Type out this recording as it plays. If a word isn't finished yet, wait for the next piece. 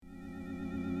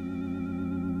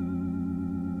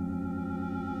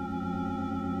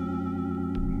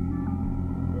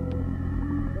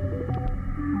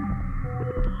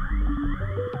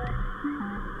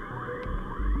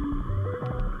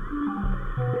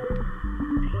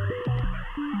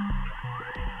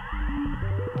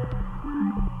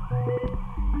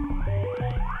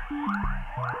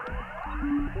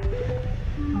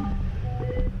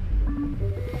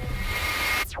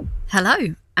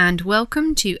Hello, and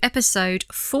welcome to episode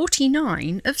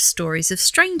 49 of Stories of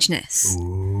Strangeness.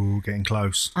 Ooh, getting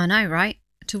close. I know, right?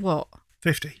 To what?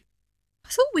 50. I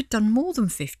thought we'd done more than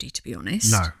 50, to be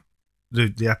honest. No.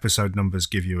 The episode numbers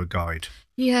give you a guide.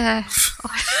 Yeah.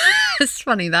 It's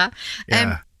funny that.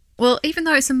 Yeah. Well, even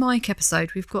though it's a Mike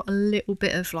episode, we've got a little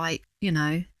bit of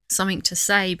something to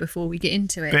say before we get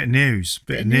into it. Bit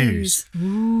of news.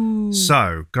 Ooh.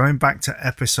 So, going back to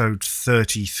episode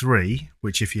 33,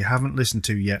 which if you haven't listened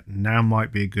to yet, now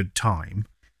might be a good time.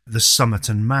 The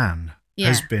Somerton Man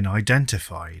has been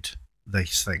identified, they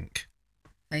think.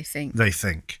 They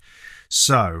think.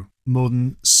 So, more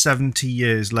than 70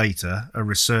 years later, a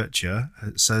researcher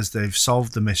says they've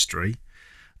solved the mystery.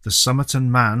 The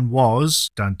Somerton Man was...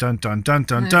 Dun, dun, dun, dun,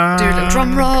 dun, dun. Do a little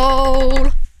drum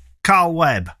roll. Carl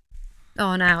Webb.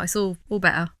 Oh, now it's all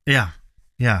better. Yeah.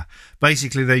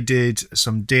 Basically, they did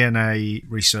some DNA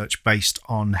research based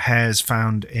on hairs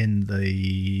found in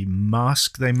the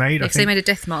mask they made. They made a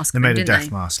death mask. They made a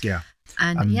death mask, yeah.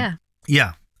 And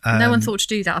Yeah. No one thought to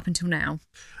do that up until now.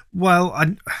 Well,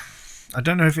 I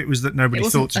don't know if it was that nobody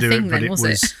thought to do it, but it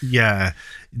was. Yeah,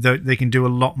 they can do a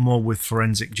lot more with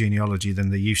forensic genealogy than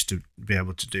they used to be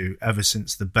able to do ever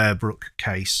since the Bear Brook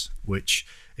case, which,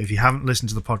 if you haven't listened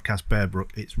to the podcast Bear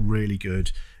Brook, it's really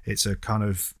good. It's a kind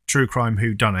of true crime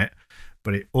whodunit,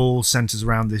 but it all centres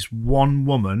around this one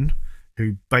woman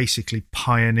who basically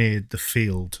pioneered the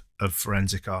field of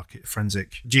forensic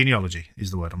genealogy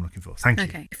is the word I'm looking for. Thank you.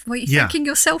 Okay. Well, you're thanking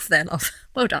yourself there, love.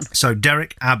 Well done. So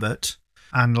Derek Abbott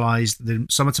analysed the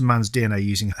Somerton Man's DNA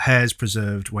using hairs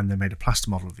preserved when they made a plaster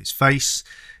model of his face.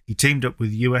 He teamed up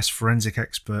with US forensic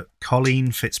expert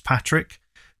Colleen Fitzpatrick,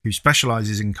 who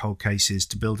specialises in cold cases,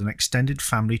 to build an extended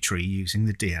family tree using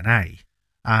the DNA.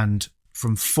 And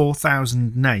from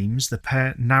 4,000 names, the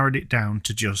pair narrowed it down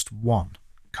to just one,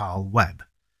 Carl Webb.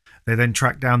 They then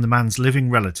tracked down the man's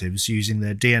living relatives using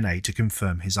their DNA to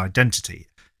confirm his identity.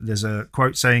 There's a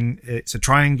quote saying it's a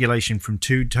triangulation from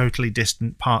two totally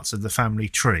distant parts of the family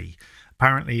tree.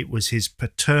 Apparently it was his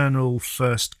paternal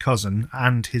first cousin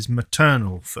and his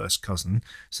maternal first cousin,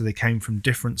 so they came from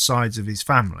different sides of his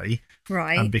family.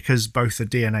 Right. And because both the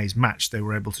DNAs matched, they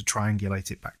were able to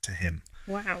triangulate it back to him.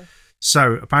 Wow.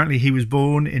 So apparently he was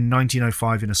born in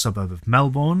 1905 in a suburb of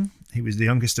Melbourne. He was the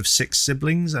youngest of 6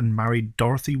 siblings and married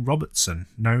Dorothy Robertson,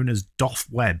 known as Doff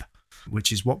Webb,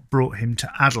 which is what brought him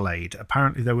to Adelaide.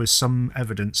 Apparently there was some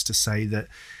evidence to say that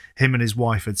him and his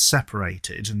wife had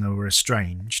separated and they were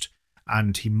estranged,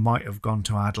 and he might have gone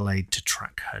to Adelaide to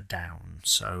track her down.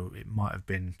 So it might have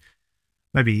been,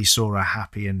 maybe he saw her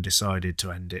happy and decided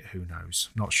to end it. Who knows?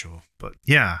 Not sure. But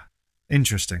yeah,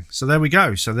 interesting. So there we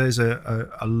go. So there's a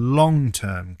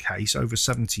long-term case over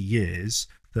 70 years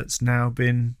that's now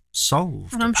been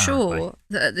solved. And I'm sure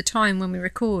that at the time when we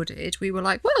recorded, we were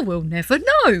like, well, we'll never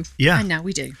know. Yeah. And now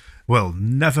we do. We'll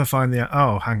never find the...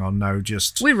 Oh, hang on, no,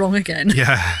 just... We're wrong again.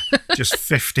 Yeah, just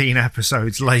 15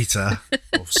 episodes later,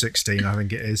 or 16, I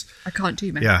think it is. I can't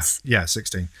do maths. Yeah,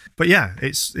 16. But yeah,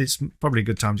 it's probably a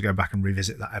good time to go back and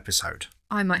revisit that episode.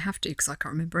 I might have to, because I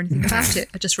can't remember anything about it.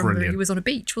 I just remember he was on a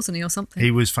beach, wasn't he, or something?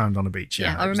 He was found on a beach,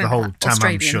 yeah. I remember the whole that.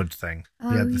 Tamam Shud thing.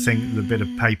 Oh, he had the bit of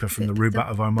paper from the Rubat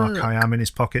of Omar book. Khayyam in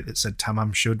his pocket that said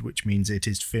Tamam Shud, which means it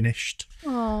is finished.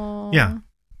 Aww. Yeah.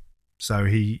 So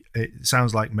it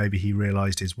sounds like maybe he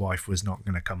realised his wife was not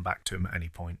going to come back to him at any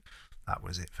point. That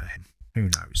was it for him. Who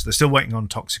knows? They're still waiting on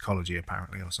toxicology,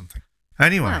 apparently, or something.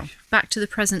 Anyway. Well, back to the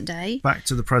present day.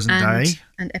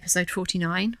 And episode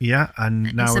 49. Yeah,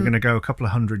 and now we're going to go a couple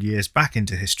of 100 years back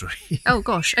into history. Oh,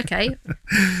 gosh, okay.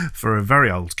 For a very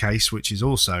old case, which is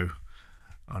also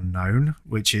unknown,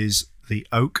 which is the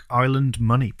Oak Island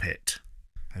Money Pit.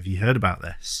 Have you heard about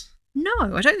this? No,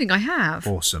 I don't think I have.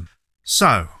 Awesome.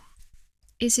 So...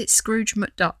 Is it Scrooge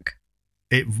McDuck?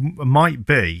 It might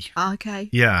be. Okay.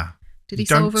 Yeah. Did he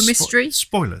solve a mystery?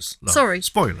 Spoilers. Love. Sorry.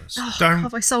 Spoilers. Oh, Don't.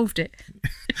 Have I solved it?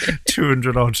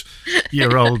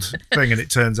 200-odd-year-old thing, and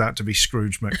it turns out to be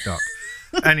Scrooge McDuck.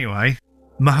 Anyway,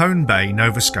 Mahone Bay,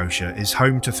 Nova Scotia, is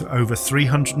home to over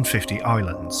 350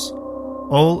 islands,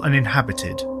 all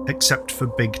uninhabited except for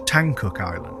Big Tancook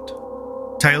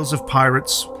Island. Tales of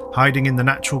pirates hiding in the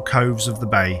natural coves of the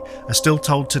bay are still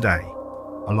told today,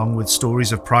 along with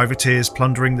stories of privateers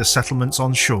plundering the settlements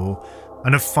on shore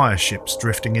and of fire ships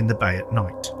drifting in the bay at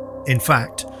night. In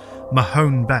fact,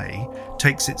 Mahone Bay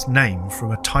takes its name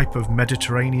from a type of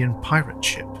Mediterranean pirate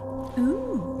ship.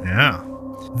 Ooh. Yeah.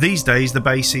 These days, the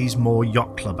bay sees more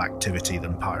yacht club activity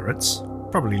than pirates,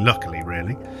 probably luckily,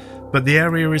 really, but the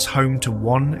area is home to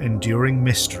one enduring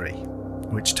mystery,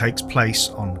 which takes place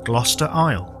on Gloucester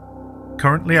Isle,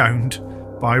 currently owned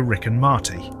by Rick and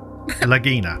Marty,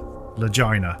 Lagina,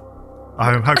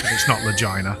 I'm hoping it's not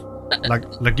Lagina.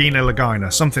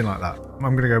 Lagina, something like that.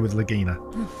 I'm going to go with Lagina.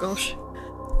 Oh, gosh.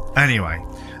 Anyway,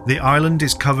 the island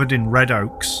is covered in red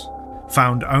oaks,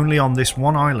 found only on this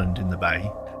one island in the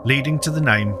bay, leading to the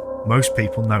name most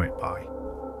people know it by,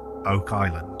 Oak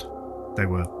Island. They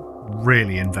were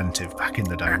really inventive back in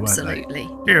the day, Absolutely.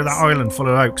 weren't they? Here, that island full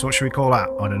of oaks, what should we call that?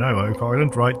 I don't know, Oak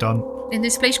Island, right, done. In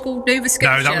this place called Nova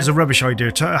Scotia. No, that was a rubbish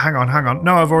idea. Hang on.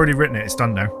 No, I've already written it, it's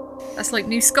done now. That's like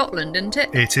New Scotland, isn't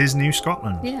it? It is New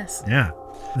Scotland. Yes. Yeah.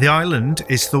 The island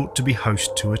is thought to be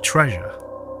host to a treasure.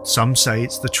 Some say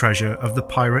it's the treasure of the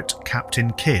pirate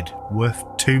Captain Kidd, worth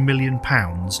 £2 million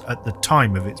at the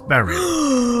time of its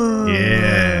burial.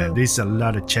 Yeah, this is a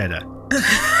lot of cheddar.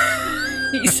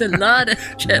 It's a lot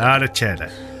of cheddar. Lot of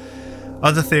cheddar.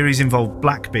 Other theories involve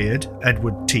Blackbeard,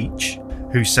 Edward Teach,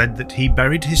 who said that he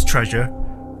buried his treasure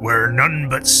where none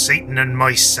but Satan and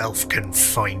myself can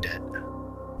find it.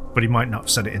 But he might not have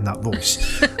said it in that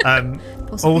voice.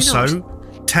 Also,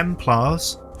 not.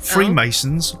 Templars,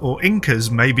 Freemasons or Incas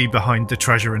may be behind the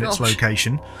treasure and its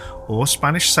location, or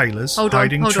Spanish sailors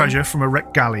hiding treasure from a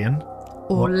wrecked galleon.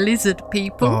 Or lizard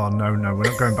people. Oh, no, we're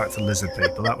not going back to lizard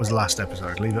people. That was last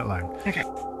episode. Leave it alone. Okay.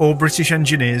 Or British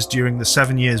engineers during the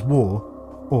 7 Years' War,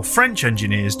 or French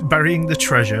engineers burying the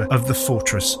treasure of the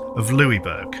fortress of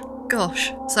Louisbourg.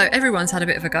 Gosh, so everyone's had a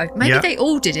bit of a go. Maybe they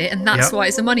all did it, and that's why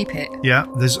it's a money pit. Yeah,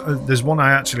 there's one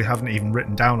I actually haven't even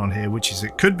written down on here, which is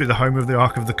it could be the home of the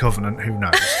Ark of the Covenant, who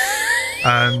knows?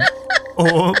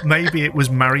 Or maybe it was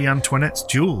Marie Antoinette's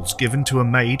jewels given to a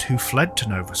maid who fled to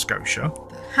Nova Scotia.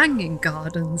 The Hanging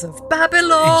Gardens of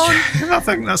Babylon! I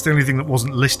think that's the only thing that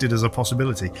wasn't listed as a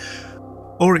possibility.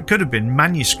 Or it could have been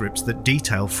manuscripts that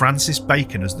detail Francis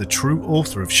Bacon as the true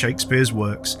author of Shakespeare's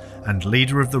works and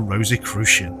leader of the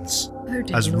Rosicrucians,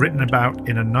 as written about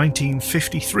in a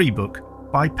 1953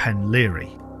 book by Penn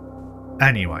Leary.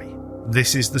 Anyway,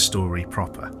 this is the story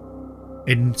proper.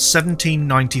 In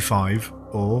 1795,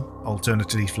 or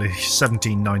alternatively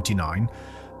 1799,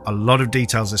 a lot of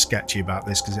details are sketchy about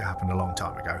this because it happened a long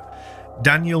time ago.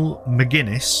 Daniel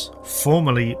McGuinness,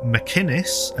 formerly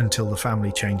McInnes until the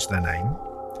family changed their name,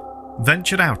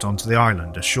 ventured out onto the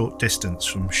island a short distance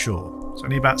from shore. It's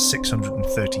only about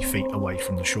 630 feet away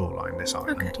from the shoreline, this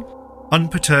island. Okay.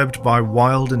 Unperturbed by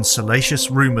wild and salacious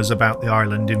rumours about the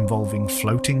island involving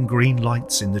floating green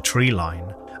lights in the tree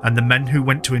line, and the men who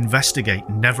went to investigate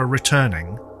never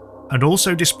returning, and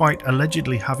also despite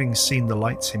allegedly having seen the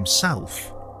lights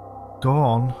himself. Go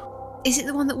on. Is it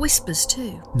the one that whispers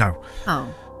too? No.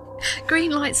 Oh.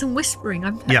 Green lights and whispering.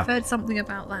 I've heard something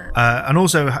about that. And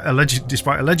also,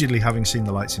 despite allegedly having seen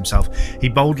the lights himself, he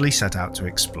boldly set out to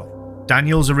explore.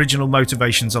 Daniel's original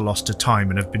motivations are lost to time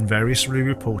and have been variously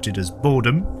reported as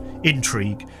boredom,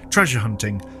 intrigue, treasure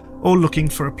hunting, or looking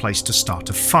for a place to start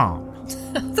a farm.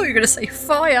 I thought you were going to say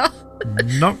fire.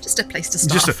 No. Just a place to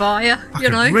start a fire, I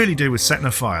could really do with setting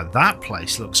a fire. That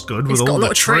place looks good with all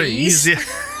the trees. Yeah.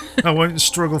 I won't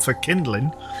struggle for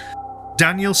kindling.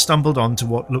 Daniel stumbled onto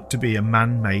what looked to be a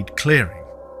man-made clearing.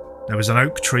 There was an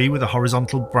oak tree with a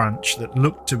horizontal branch that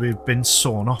looked to have been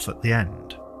sawn off at the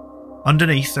end.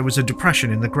 Underneath there was a depression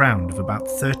in the ground of about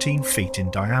 13 feet in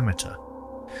diameter.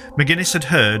 McGuinness had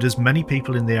heard, as many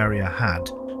people in the area had,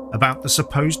 about the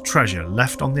supposed treasure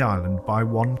left on the island by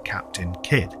one Captain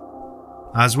Kidd.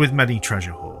 As with many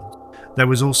treasure hoards, there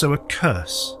was also a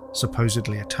curse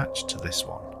supposedly attached to this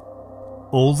one.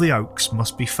 All the oaks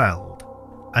must be felled,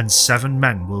 and 7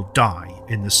 men will die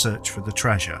in the search for the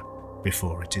treasure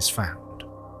before it is found.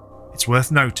 It's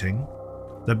worth noting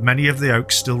that many of the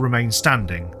oaks still remain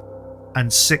standing,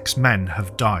 and 6 men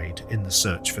have died in the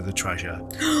search for the treasure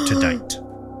to date.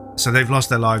 So they've lost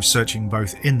their lives searching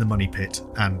both in the money pit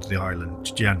and the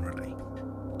island generally.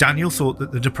 Daniel thought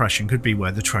that the depression could be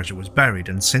where the treasure was buried,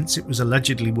 and since it was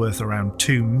allegedly worth around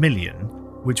 2 million,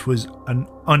 which was an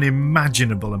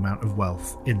unimaginable amount of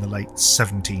wealth in the late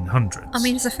 1700s. I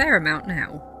mean, it's a fair amount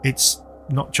now. It's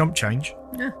not chump change.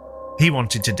 Yeah. He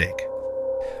wanted to dig.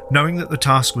 Knowing that the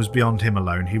task was beyond him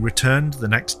alone, he returned the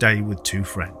next day with 2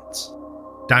 friends.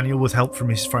 Daniel, with help from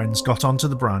his friends, got onto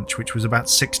the branch, which was about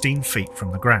 16 feet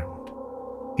from the ground.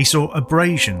 He saw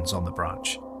abrasions on the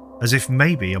branch, as if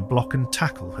maybe a block and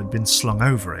tackle had been slung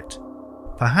over it,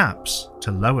 perhaps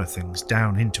to lower things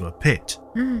down into a pit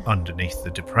underneath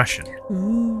the depression.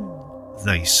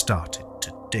 They started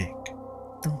to dig.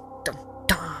 Dun, dun,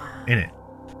 dun. In it.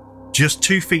 Just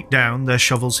 2 feet down, their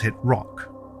shovels hit rock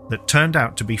that turned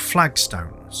out to be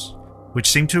flagstones, which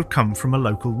seemed to have come from a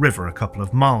local river a couple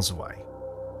of miles away.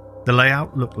 The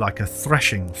layout looked like a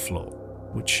threshing floor,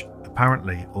 which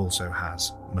apparently also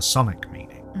has Masonic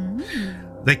meaning.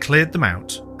 They cleared them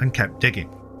out and kept digging.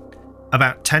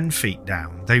 About 10 feet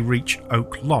down, they reach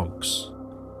oak logs.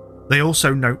 They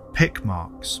also note pick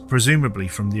marks, presumably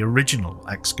from the original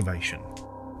excavation.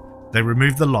 They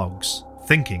remove the logs,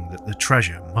 thinking that the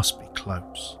treasure must be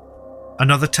close.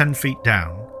 Another 10 feet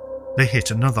down, they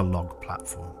hit another log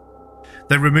platform.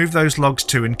 They remove those logs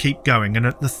too and keep going, and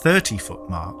at the 30-foot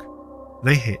mark,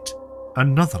 they hit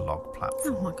another log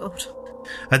platform. Oh my God.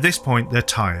 At this point, they're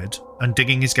tired, and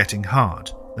digging is getting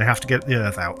hard. They have to get the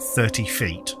earth out 30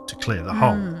 feet to clear the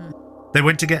hole. They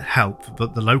went to get help,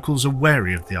 but the locals are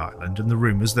wary of the island and the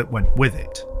rumours that went with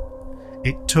it.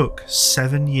 It took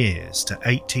 7 years to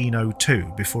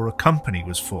 1802 before a company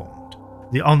was formed,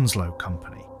 the Onslow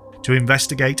Company, to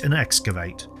investigate and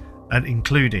excavate, and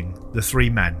including the 3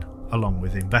 men along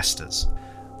with investors.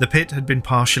 The pit had been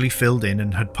partially filled in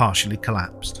and had partially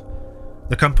collapsed.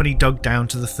 The company dug down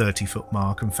to the 30-foot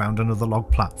mark and found another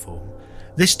log platform,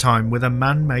 this time with a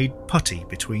man-made putty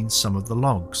between some of the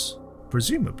logs,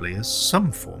 presumably as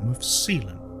some form of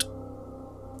sealant.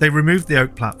 They removed the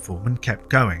oak platform and kept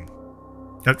going.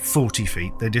 At 40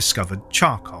 feet, they discovered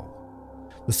charcoal.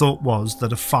 The thought was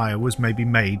that a fire was maybe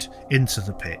made into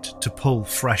the pit to pull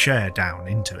fresh air down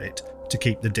into it to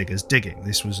keep the diggers digging.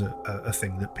 This was a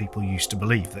thing that people used to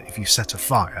believe, that if you set a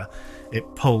fire,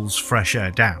 it pulls fresh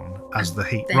air down as the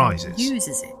heat rises.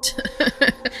 Uses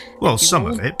it. Well, some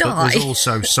of it, but there's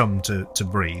also some to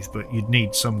breathe, but you'd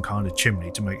need some kind of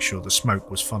chimney to make sure the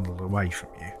smoke was funneled away from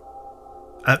you.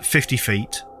 At 50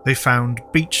 feet, they found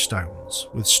beach stones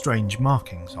with strange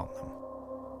markings on them.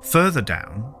 Further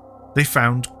down, they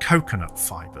found coconut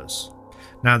fibres.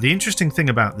 Now, the interesting thing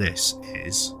about this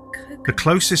is the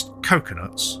closest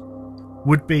coconuts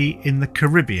would be in the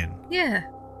Caribbean. Yeah.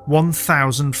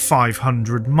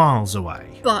 1,500 miles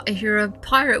away. But if you're a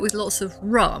pirate with lots of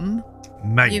rum,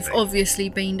 maybe you've obviously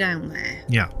been down there.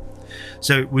 Yeah.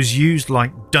 So it was used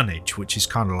like dunnage, which is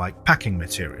kind of like packing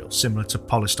material, similar to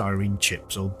polystyrene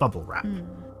chips or bubble wrap.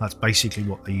 That's basically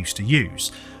what they used to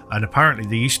use. And apparently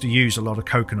they used to use a lot of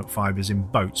coconut fibres in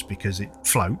boats because it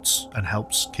floats and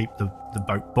helps keep the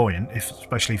boat buoyant,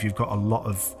 especially if you've got a lot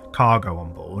of cargo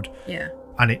on board. Yeah.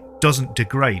 And it doesn't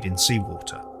degrade in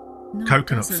seawater. No,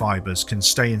 Coconut fibres can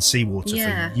stay in seawater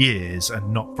for years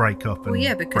and not break up and well,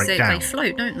 yeah, because break down. They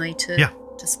float, don't they,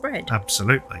 to spread.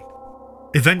 Absolutely.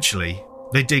 Eventually,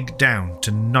 they dig down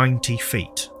to 90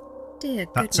 feet. Dear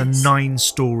That's goodness. a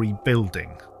 9-storey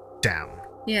building down.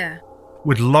 Yeah.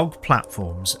 With log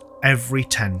platforms every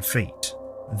 10 feet.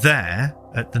 There,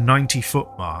 at the 90-foot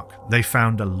mark, they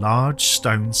found a large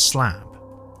stone slab,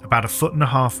 about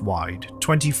 1.5 feet wide,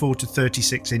 24 to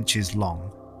 36 inches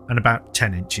long, and about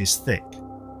 10 inches thick.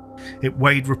 It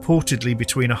weighed reportedly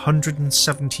between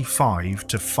 175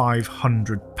 to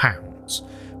 500 pounds,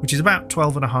 which is about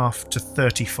 12.5 to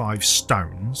 35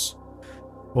 stones,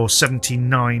 or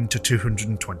 79 to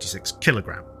 226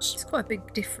 kilograms. It's quite a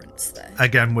big difference there.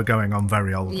 Again, we're going on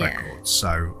very old records,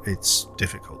 so it's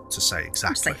difficult to say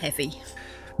exactly. I'd say heavy.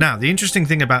 Now, the interesting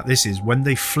thing about this is when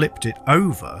they flipped it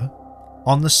over,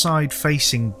 on the side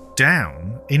facing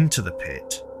down into the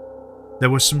pit, there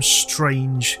were some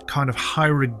strange kind of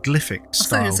hieroglyphic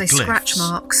style glyphs. Scratch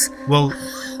marks. Well,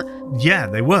 yeah,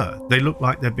 they were. They looked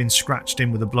like they'd been scratched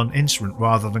in with a blunt instrument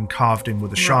rather than carved in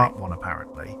with a sharp one,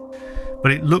 apparently.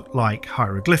 But it looked like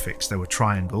hieroglyphics. There were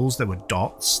triangles, there were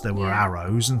dots, there were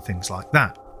arrows and things like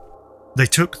that. They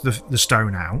took the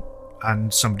stone out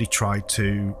and somebody tried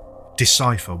to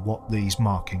decipher what these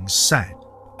markings said.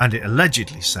 And it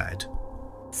allegedly said,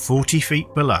 40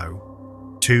 feet below,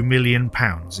 £2 million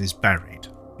is buried.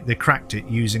 They cracked it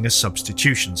using a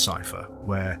substitution cipher,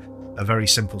 where a very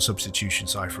simple substitution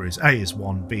cipher is A is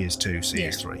 1, B is 2, C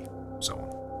is 3, so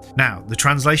on. Now, the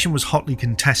translation was hotly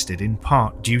contested in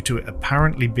part due to it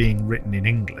apparently being written in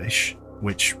English,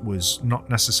 which was not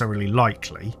necessarily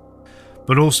likely,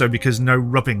 but also because no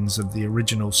rubbings of the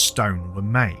original stone were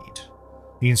made.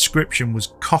 The inscription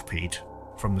was copied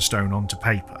from the stone onto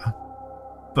paper,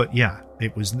 but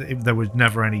there was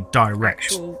never any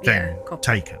direct thing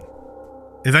taken.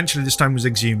 Eventually, the stone was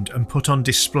exhumed and put on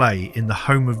display in the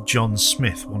home of John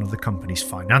Smith, one of the company's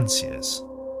financiers.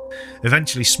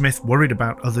 Eventually, Smith, worried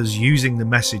about others using the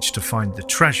message to find the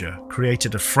treasure,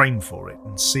 created a frame for it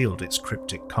and sealed its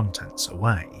cryptic contents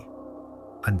away.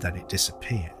 And then it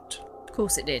disappeared. Of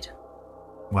course it did.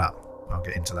 Well, I'll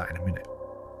get into that in a minute.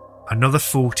 Another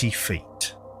 40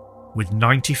 feet, with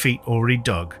 90 feet already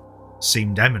dug,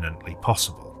 seemed eminently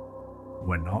possible.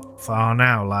 We're not far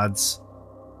now, lads.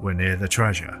 We're near the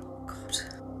treasure. God.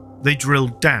 They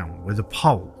drilled down with a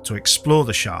pole to explore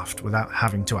the shaft without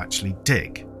having to actually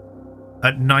dig.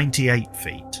 At 98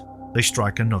 feet, they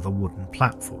strike another wooden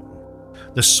platform.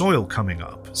 The soil coming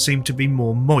up seemed to be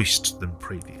more moist than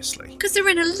previously. Because they're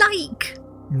in a lake.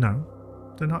 No,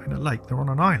 they're not in a lake, they're on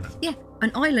an island. Yeah,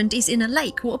 an island is in a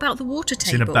lake. What about the water It's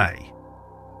table? in a bay.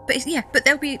 But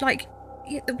there'll be like...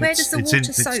 Where does the water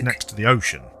soak? It's next to the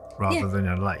ocean rather than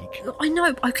a lake. I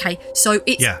know, okay. So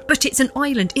it's... Yeah. But it's an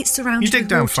island. It's surrounded You dig with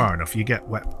down water. far enough, you get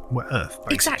wet earth,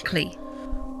 basically. Exactly.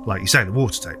 Like you say, the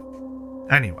water table.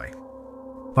 Anyway,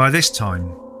 by this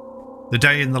time, the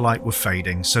day and the light were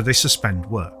fading, so they suspend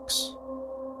works.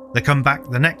 They come back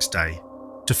the next day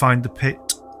to find the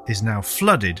pit is now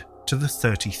flooded to the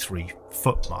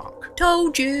 33-foot mark.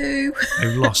 Told you.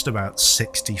 They've lost about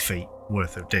 60 feet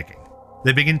worth of digging.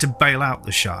 They begin to bail out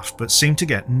the shaft, but seem to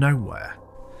get nowhere.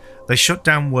 They shut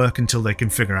down work until they can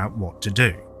figure out what to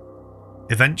do.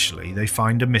 Eventually, they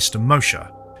find a Mr.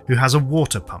 Mosher, who has a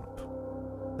water pump.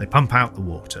 They pump out the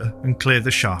water and clear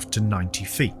the shaft to 90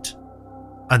 feet.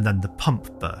 And then the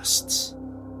pump bursts.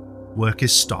 Work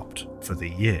is stopped for the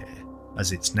year,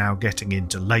 as it's now getting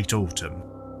into late autumn,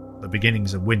 the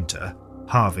beginnings of winter,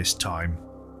 harvest time.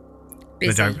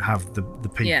 Busy. They don't have the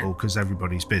people because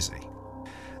everybody's busy.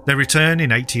 They return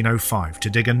in 1805 to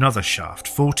dig another shaft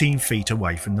 14 feet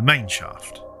away from the main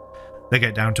shaft. They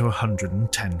get down to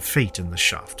 110 feet and the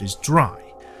shaft is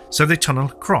dry, so they tunnel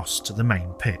across to the main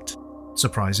pit.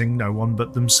 Surprising no one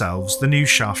but themselves, the new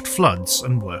shaft floods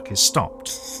and work is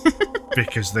stopped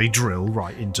because they drill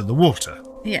right into the water.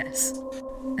 Yes.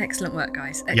 Excellent work,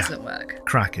 guys. Excellent work.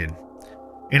 Cracking.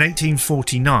 In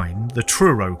 1849, the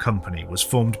Truro Company was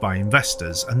formed by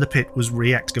investors and the pit was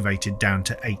re-excavated down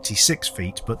to 86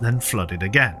 feet but then flooded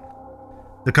again.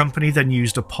 The company then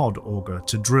used a pod auger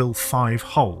to drill 5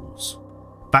 holes.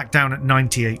 Back down at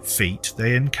 98 feet,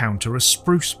 they encounter a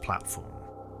spruce platform,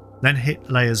 then hit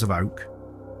layers of oak,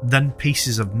 then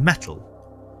pieces of metal,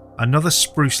 another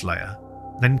spruce layer,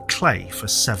 then clay for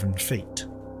 7 feet.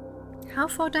 How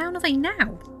far down are they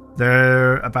now?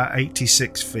 They're about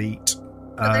 86 feet,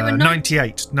 But they were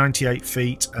 98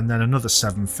 feet, and then another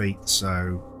 7 feet,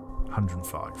 so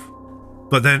 105.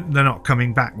 But they're not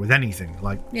coming back with anything,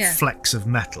 like flecks of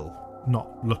metal,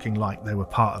 not looking like they were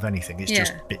part of anything. It's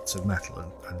just bits of metal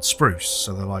and spruce,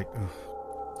 so they're like, ugh.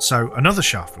 So another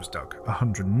shaft was dug,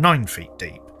 109 feet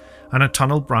deep, and a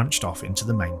tunnel branched off into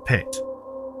the main pit.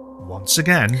 Once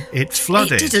again, it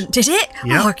flooded. It didn't, did it?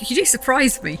 Yep. Oh, you do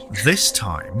surprise me. This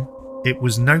time, it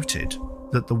was noted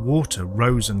that the water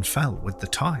rose and fell with the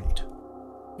tide.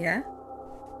 Yeah?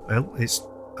 Well, it's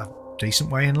a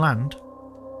decent way inland.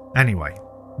 Anyway,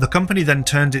 the company then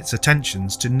turned its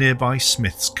attentions to nearby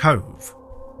Smith's Cove,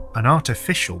 an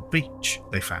artificial beach,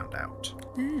 they found out.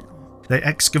 Oh. They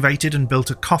excavated and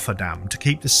built a cofferdam to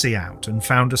keep the sea out and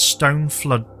found a stone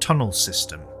flood tunnel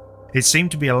system. It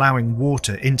seemed to be allowing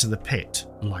water into the pit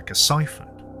like a siphon.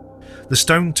 The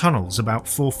stone tunnels, about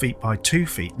 4 feet by 2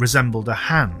 feet, resembled a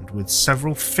hand with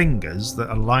several fingers that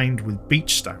are lined with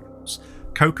beach stones,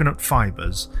 coconut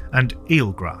fibres and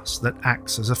eelgrass that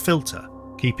acts as a filter,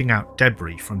 keeping out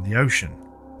debris from the ocean.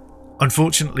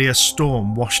 Unfortunately, a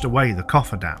storm washed away the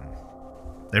cofferdam.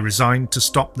 They resigned to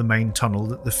stop the main tunnel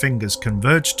that the fingers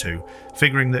converged to,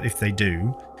 figuring that if they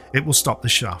do, it will stop the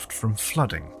shaft from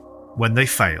flooding. When they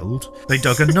failed, they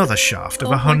dug another shaft of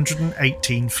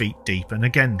 118 feet deep and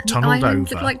again tunnelled the island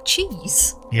over. looked like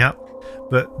cheese. Yep,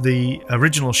 but the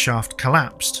original shaft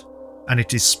collapsed, and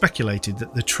it is speculated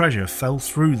that the treasure fell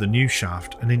through the new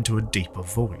shaft and into a deeper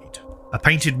void. A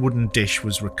painted wooden dish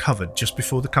was recovered just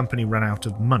before the company ran out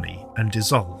of money and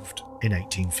dissolved in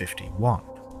 1851.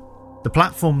 The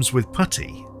platforms with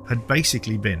putty had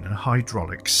basically been a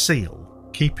hydraulic seal,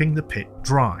 keeping the pit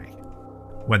dry.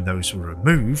 When those were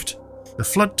removed, the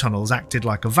flood tunnels acted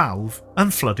like a valve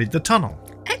and flooded the tunnel.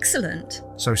 Excellent.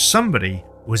 So somebody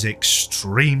was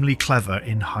extremely clever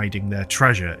in hiding their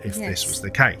treasure if this was the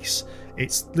case.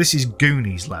 This is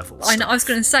Goonies level stuff. I know, I was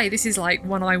going to say, this is like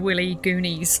One Eye Willie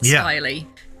Goonies style-y.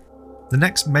 The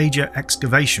next major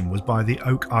excavation was by the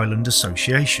Oak Island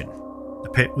Association. The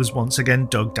pit was once again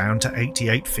dug down to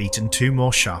 88 feet and 2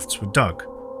 more shafts were dug.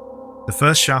 The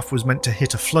first shaft was meant to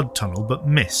hit a flood tunnel but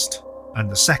missed, and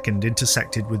the second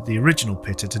intersected with the original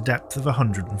pit at a depth of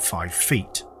 105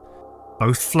 feet.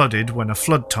 Both flooded when a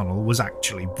flood tunnel was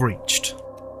actually breached.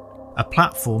 A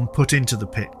platform put into the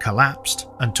pit collapsed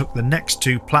and took the next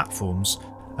 2 platforms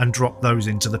and dropped those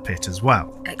into the pit as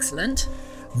well. Excellent.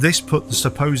 This put the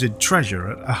supposed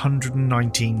treasure at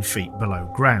 119 feet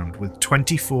below ground with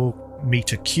 24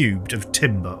 metre cubed of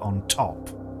timber on top.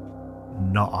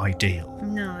 Not ideal.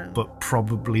 No. But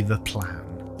probably the plan.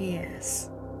 Yes.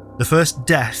 The first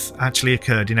death actually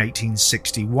occurred in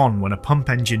 1861 when a pump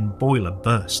engine boiler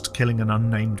burst, killing an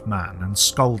unnamed man and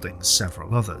scalding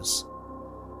several others.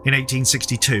 In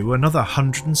 1862, another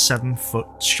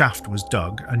 107-foot shaft was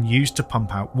dug and used to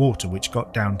pump out water, which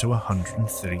got down to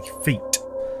 103 feet.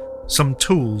 Some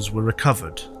tools were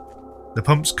recovered. The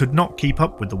pumps could not keep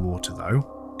up with the water,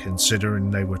 though, considering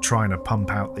they were trying to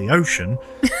pump out the ocean,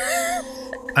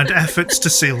 and efforts to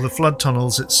seal the flood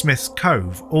tunnels at Smith's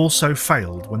Cove also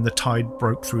failed when the tide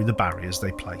broke through the barriers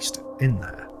they placed in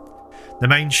there. The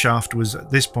main shaft was at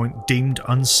this point deemed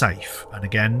unsafe, and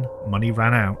again, money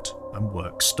ran out and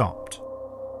work stopped.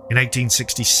 In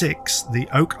 1866, the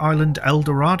Oak Island El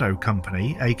Dorado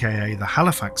Company, aka the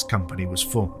Halifax Company, was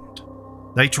formed.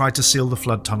 They tried to seal the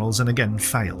flood tunnels and again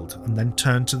failed, and then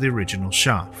turned to the original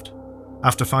shaft.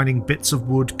 After finding bits of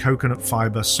wood, coconut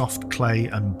fibre, soft clay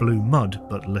and blue mud,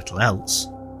 but little else,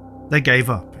 they gave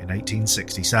up in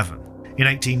 1867. In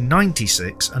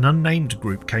 1896, an unnamed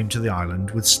group came to the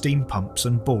island with steam pumps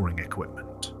and boring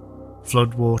equipment.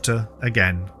 Floodwater,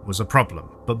 again, was a problem,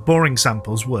 but boring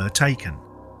samples were taken.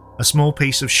 A small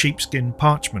piece of sheepskin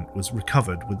parchment was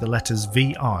recovered with the letters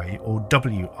VI or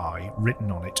WI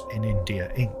written on it in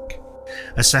India ink.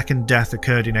 A second death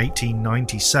occurred in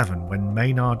 1897 when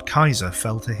Maynard Kaiser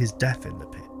fell to his death in the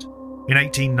pit. In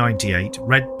 1898,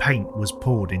 red paint was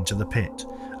poured into the pit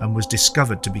and was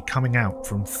discovered to be coming out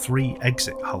from 3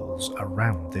 exit holes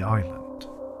around the island.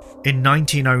 In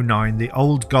 1909, the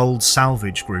Old Gold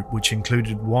Salvage Group, which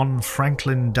included one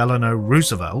Franklin Delano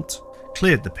Roosevelt,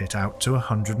 cleared the pit out to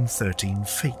 113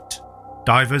 feet.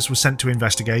 Divers were sent to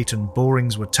investigate and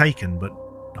borings were taken, but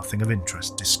nothing of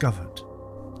interest discovered.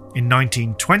 In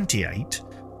 1928,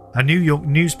 a New York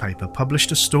newspaper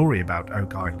published a story about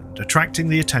Oak Island, attracting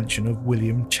the attention of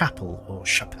William Chappell, or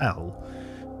Chappell,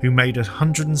 who made a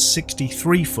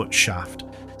 163-foot shaft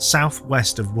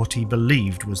southwest of what he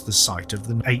believed was the site of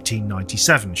the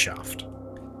 1897 shaft.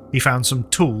 He found some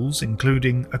tools,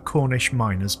 including a Cornish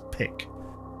miner's pick.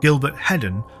 Gilbert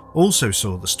Hedden also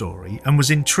saw the story and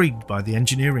was intrigued by the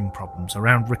engineering problems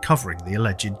around recovering the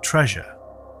alleged treasure.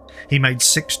 He made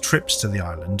 6 trips to the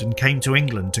island and came to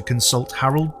England to consult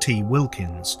Harold T.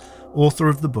 Wilkins, author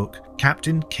of the book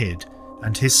Captain Kidd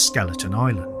and His Skeleton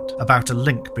Island, about a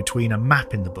link between a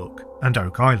map in the book and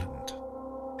Oak Island.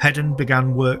 Hedden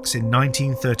began works in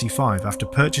 1935 after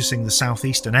purchasing the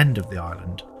southeastern end of the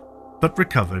island, but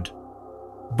recovered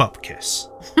bupkis.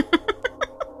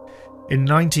 In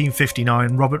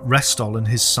 1959, Robert Restall and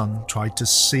his son tried to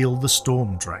seal the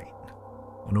storm drain.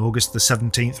 On August the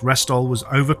 17th, Restall was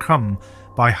overcome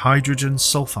by hydrogen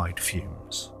sulfide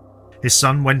fumes. His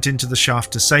son went into the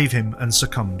shaft to save him and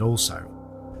succumbed also.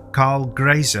 Carl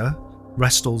Grazer,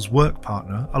 Restall's work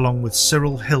partner, along with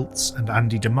Cyril Hiltz and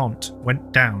Andy Demont,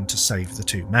 went down to save the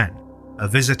 2 men. A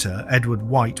visitor, Edward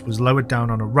White, was lowered down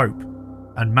on a rope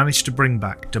and managed to bring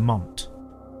back Demont.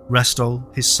 Restall,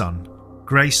 his son,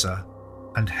 Grazer,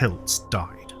 and Hiltz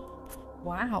died.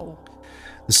 Wow.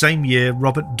 The same year,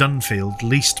 Robert Dunfield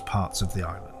leased parts of the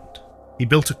island. He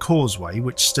built a causeway,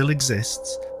 which still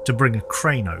exists, to bring a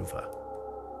crane over.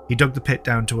 He dug the pit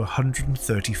down to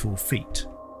 134 feet,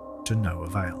 to no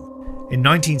avail. In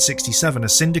 1967, a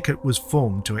syndicate was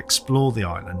formed to explore the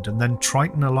island, and then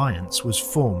Triton Alliance was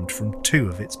formed from 2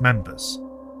 of its members.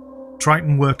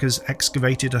 Triton workers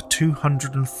excavated a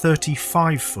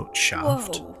 235-foot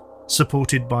shaft, Whoa.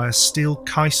 supported by a steel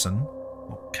caisson,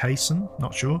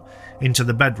 not sure, into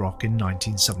the bedrock in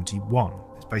 1971.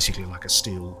 It's basically like a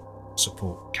steel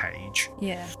support cage.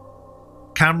 Yeah.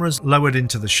 Cameras lowered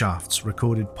into the shafts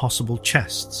recorded possible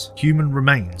chests, human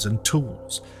remains and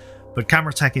tools, but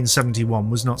camera tech in 71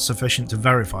 was not sufficient to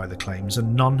verify the claims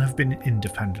and none have been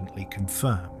independently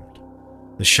confirmed.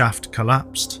 The shaft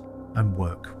collapsed and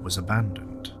work was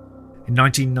abandoned. In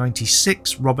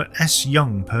 1996, Robert S.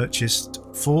 Young purchased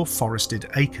 4 forested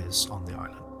acres on the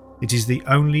island. It is the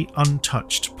only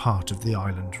untouched part of the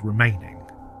island remaining.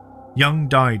 Young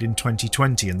died in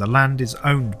 2020 and the land is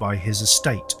owned by his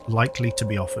estate, likely to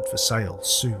be offered for sale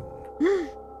soon.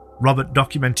 Robert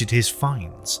documented his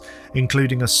finds,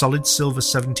 including a solid silver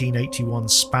 1781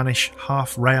 Spanish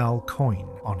half-real coin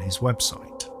on his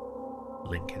website.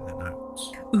 Link in the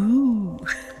notes. Ooh.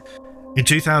 In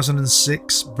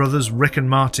 2006, brothers Rick and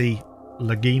Marty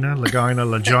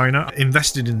Lagina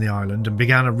invested in the island and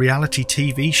began a reality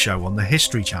TV show on the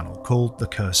History Channel called The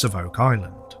Curse of Oak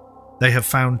Island. They have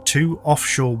found 2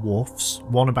 offshore wharfs,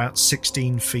 one about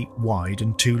 16 feet wide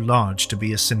and too large to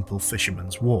be a simple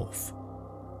fisherman's wharf.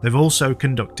 They've also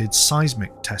conducted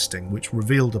seismic testing which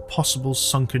revealed a possible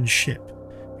sunken ship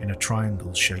in a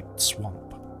triangle-shaped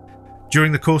swamp.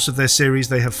 During the course of their series,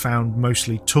 they have found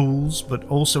mostly tools, but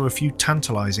also a few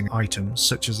tantalizing items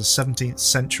such as a 17th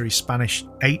century Spanish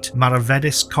 8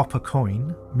 Maravedis copper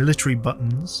coin, military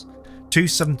buttons, 2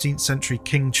 17th century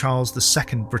King Charles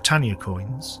II Britannia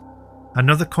coins,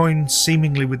 another coin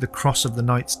seemingly with the cross of the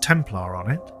Knights Templar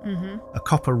on it, a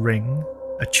copper ring,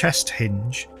 a chest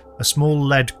hinge, a small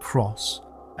lead cross,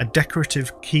 a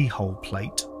decorative keyhole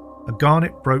plate, a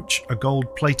garnet brooch, a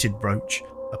gold-plated brooch,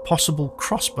 a possible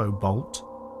crossbow bolt,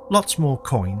 lots more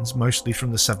coins, mostly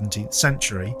from the 17th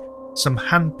century, some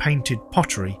hand-painted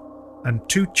pottery, and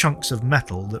 2 chunks of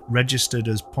metal that registered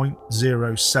as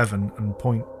 0.07 and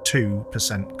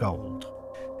 0.2% gold.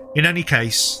 In any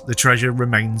case, the treasure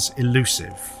remains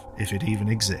elusive, if it even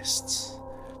exists.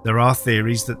 There are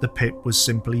theories that the pit was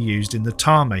simply used in the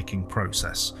tar-making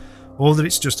process, or that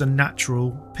it's just a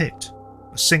natural pit,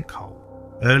 a sinkhole.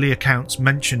 Early accounts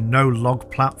mention no log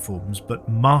platforms but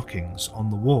markings on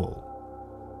the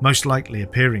wall, most likely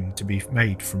appearing to be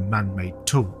made from man-made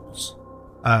tools.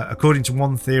 According to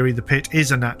one theory, the pit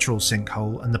is a natural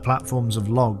sinkhole and the platforms of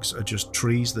logs are just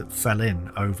trees that fell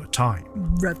in over time.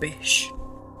 Rubbish.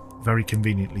 Very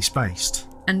conveniently spaced.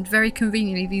 And very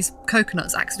conveniently, these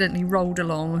coconuts accidentally rolled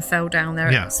along and fell down there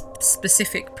at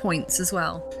specific points as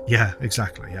well. Yeah,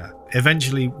 exactly, yeah.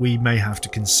 Eventually, we may have to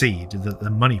concede that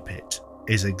the money pit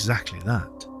is exactly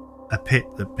that. A pit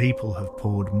that people have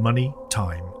poured money,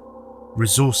 time,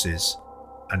 resources,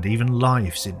 and even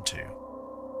lives into.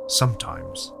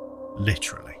 Sometimes,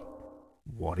 literally.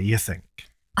 What do you think?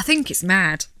 I think it's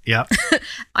mad. Yeah.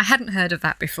 I hadn't heard of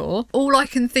that before. All I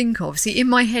can think of, see, in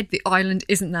my head, the island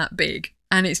isn't that big.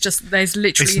 And it's just, there's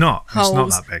literally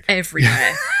holes that big.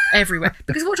 everywhere. Everywhere.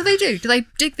 Because what do? Do they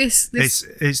dig this they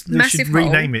massive should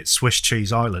rename it Swiss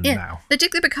Cheese Island now. They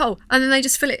dig the big hole and then they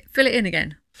just fill it in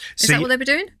again. Is that what they were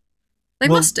doing? They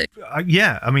must do.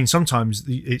 Yeah, I mean, sometimes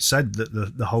it's said that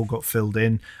the hole got filled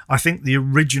in. I think the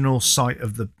original site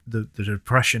of the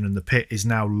depression and the pit is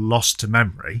now lost to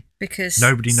memory. Because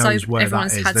nobody knows where that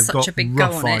is. Had They've such got a big go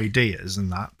rough on ideas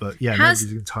and that, but yeah,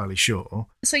 nobody's entirely sure.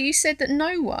 So you said that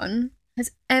no one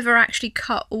has ever actually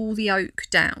cut all the oak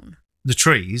down? The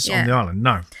trees on the island,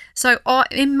 no. So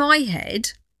in my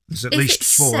head... There's at least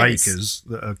 4 acres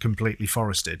that are completely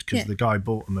forested because the guy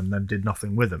bought them and then did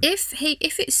nothing with them. If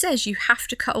it says you have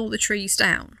to cut all the trees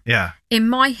down, in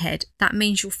my head, that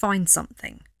means you'll find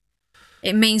something.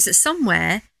 It means that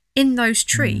somewhere in those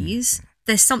trees,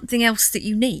 there's something else that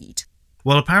you need.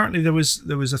 Well, apparently there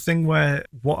was a thing where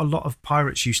what a lot of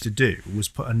pirates used to do was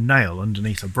put a nail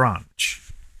underneath a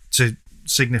branch to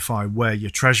signify where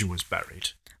your treasure was buried.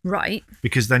 Right.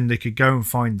 Because then they could go and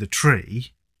find the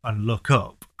tree and look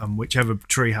up, and whichever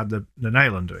tree had the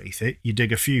nail underneath it, you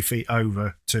dig a few feet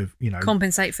over to,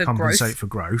 compensate for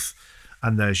growth,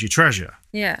 and there's your treasure.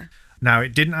 Yeah. Now,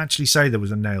 it didn't actually say there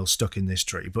was a nail stuck in this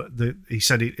tree, but he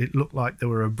said it looked like there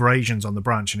were abrasions on the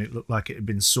branch and it looked like it had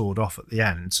been sawed off at the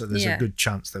end, so there's a good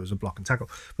chance there was a block and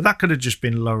tackle. But that could have just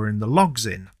been lowering the logs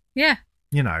in. Yeah.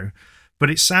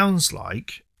 But it sounds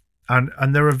like,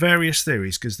 and there are various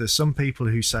theories, because there's some people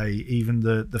who say even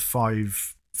the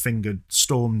 5-fingered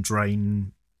storm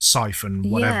drain siphon,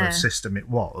 whatever system it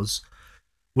was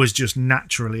just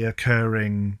naturally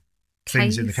occurring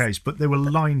things in the caves, but they were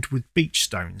lined with beach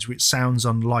stones, which sounds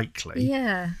unlikely.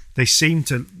 Yeah. They seem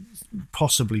to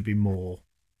possibly be more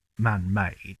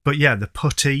man-made. But yeah, the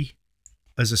putty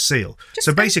as a seal.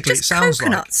 So basically it sounds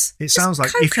coconuts.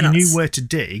 like if you knew where to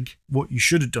dig, what you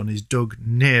should have done is dug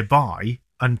nearby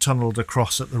and tunneled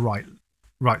across at the right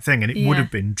thing, and it would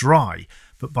have been dry.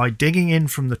 But by digging in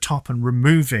from the top and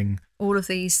removing all of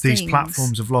these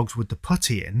platforms of logs with the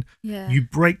putty in, you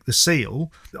break the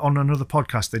seal. On another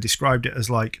podcast, they described it as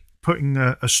like putting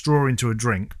a straw into a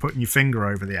drink, putting your finger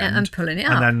over the end, and pulling it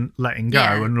up, and then letting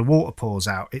go, and the water pours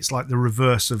out. It's like the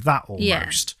reverse of that almost.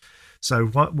 Yeah.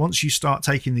 So once you start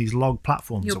taking these log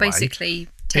platforms you're away, basically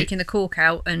taking the cork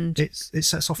out, and it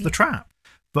sets off the trap.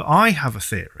 But I have a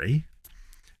theory.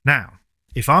 Now,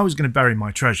 if I was going to bury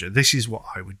my treasure, this is what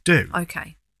I would do.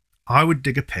 Okay. I would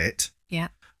dig a pit. Yeah.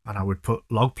 And I would put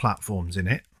log platforms in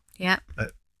it. Yeah.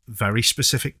 At very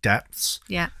specific depths.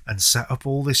 Yeah. And set up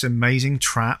all this amazing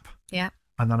trap. Yeah.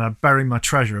 And then I'd bury my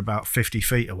treasure about 50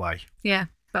 feet away. Yeah.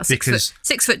 About 6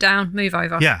 foot down, move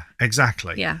over. Yeah,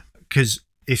 exactly. Yeah. Because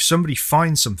if somebody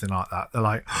finds something like that, they're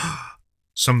like,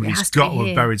 somebody's got to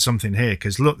have buried something here,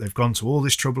 because look, they've gone to all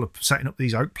this trouble of setting up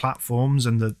these oak platforms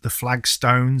and the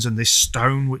flagstones and this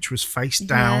stone which was face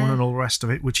down and all the rest of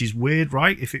it, which is weird,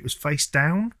 right? If it was face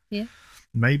down,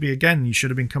 maybe again you should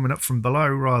have been coming up from below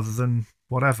rather than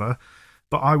whatever.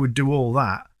 But I would do all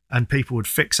that, and people would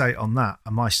fixate on that,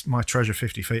 and my treasure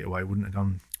 50 feet away wouldn't have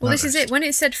gone. Well, this is it. When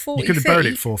it said 40 feet... You could have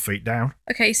buried it 4 feet down.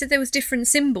 Okay, you said there was different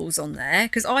symbols on there,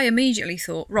 because I immediately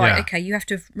thought, okay, you have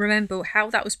to remember how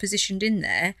that was positioned in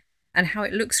there and how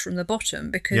it looks from the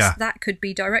bottom, because Yeah. that could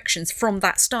be directions from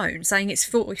that stone saying it's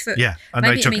 40 foot. Yeah, and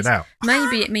they took it out.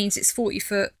 Maybe it means it's 40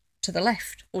 foot to the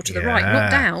left or to the right,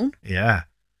 not down. Yeah.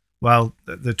 Well,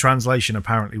 the translation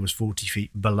apparently was 40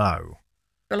 feet below.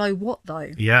 Below what,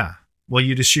 though? Yeah. Well,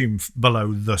 you'd assume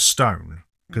below the stone,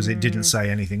 because it didn't say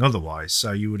anything otherwise,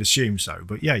 so you would assume so.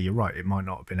 But yeah, you're right. It might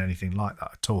not have been anything like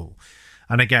that at all.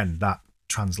 And again, that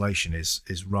translation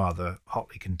is rather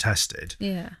hotly contested.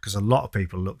 Yeah. Because a lot of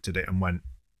people looked at it and went,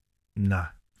 no.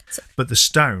 But the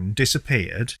stone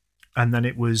disappeared, and then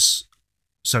it was...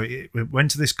 So it went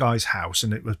to this guy's house,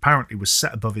 and it apparently was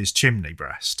set above his chimney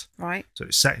breast. Right. So it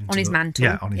was set into on his mantle.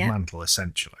 Yeah, on his mantle,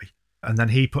 essentially. And then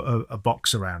he put a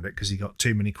box around it because he got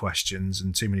too many questions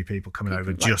and too many people coming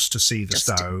over just to see the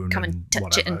stone. Come and touch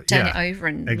whatever. it and turn it over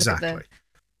and exactly. look at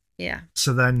the... Yeah.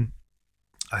 So then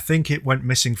I think it went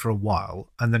missing for a while,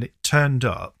 and then it turned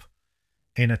up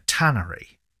in a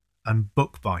tannery and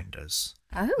bookbinders.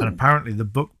 Oh. And apparently the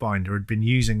bookbinder had been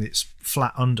using its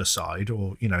flat underside,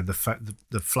 or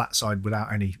the flat side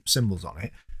without any symbols on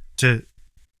it, to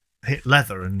hit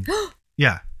leather and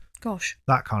Gosh,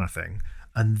 that kind of thing.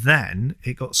 And then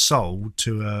it got sold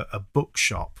to a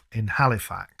bookshop in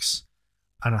Halifax,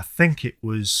 and I think it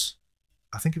was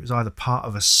either part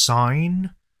of a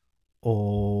sign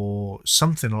or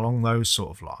something along those sort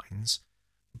of lines,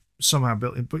 somehow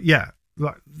built in. But yeah,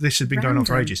 like this had been going on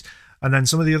for ages. And then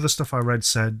some of the other stuff I read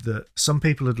said that some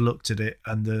people had looked at it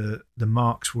and the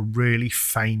marks were really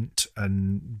faint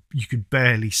and you could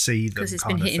barely see them, because it's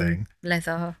kind been of hitting thing.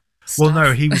 leather. Well, stuff.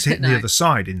 no, he was hitting the other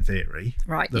side in theory.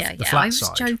 Right, the yeah. flat I was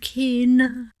side.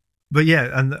 joking. But yeah,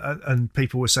 and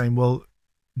people were saying, well,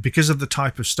 because of the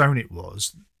type of stone it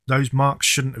was, those marks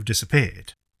shouldn't have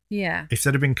disappeared. Yeah. If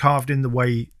they'd have been carved in the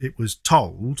way it was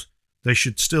told, they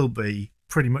should still be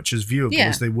pretty much as viewable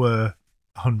as they were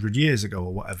 100 years ago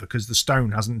or whatever, because the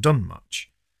stone hasn't done much.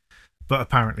 But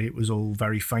apparently it was all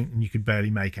very faint and you could barely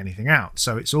make anything out.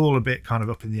 So it's all a bit kind of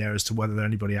up in the air as to whether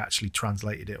anybody actually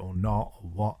translated it or not or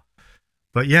what.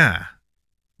 But yeah,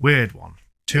 weird one.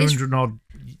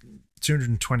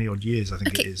 220 odd years, I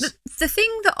think it is. The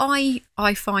thing that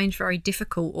I find very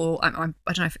difficult, or I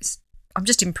don't know if it's, I'm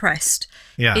just impressed,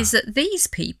 is that these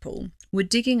people were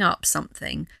digging up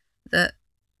something that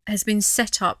has been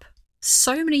set up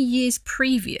so many years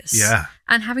previous,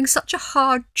 and having such a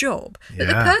hard job that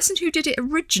the person who did it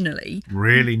originally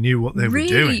really knew what they were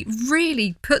doing.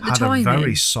 Really put the time in. Had a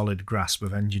very solid grasp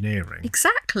of engineering.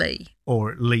 Exactly. Or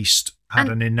at least had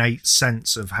an innate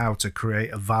sense of how to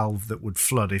create a valve that would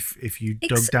flood if you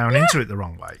dug down into it the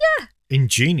wrong way. Yeah.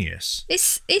 Ingenious.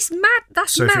 It's mad.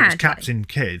 That's so mad. So if it was Captain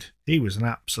Kidd, he was an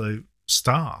absolute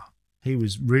star. He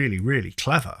was really, really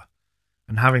clever.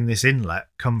 And having this inlet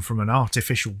come from an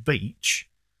artificial beach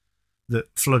that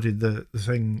flooded the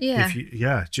thing,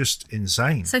 just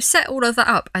insane. So set all of that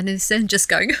up and then just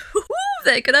going,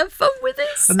 they're going to have fun with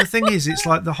this. And the thing is, it's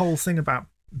like the whole thing about,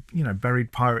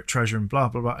 buried pirate treasure and blah,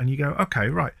 blah, blah. And you go, okay,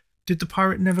 right. Did the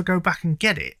pirate never go back and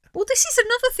get it? Well, this is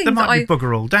another thing there might be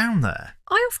bugger all down there.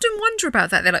 I often wonder about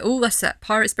that. They're like, oh, that's that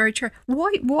pirate's buried treasure.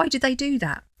 Why did they do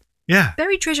that? Yeah.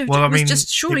 Buried treasure was just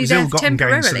surely there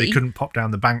temporarily. So they couldn't pop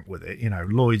down the bank with it.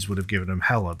 Lloyd's would have given them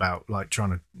hell about trying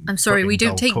to. I'm sorry, we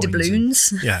don't take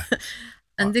doubloons. Yeah.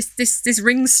 And this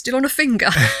ring's still on a finger.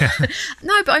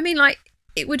 No, but I mean,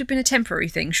 it would have been a temporary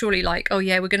thing. Surely, oh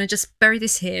yeah, we're going to just bury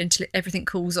this here until everything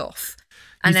cools off.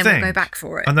 And then we'll go back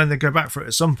for it. And then they go back for it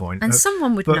at some point. And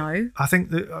someone would know. I think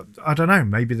that, I don't know,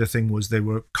 maybe the thing was they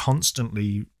were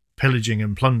constantly pillaging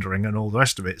and plundering and all the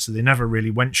rest of it, so they never really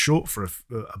went short for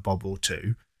a bob or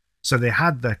two. So they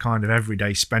had their kind of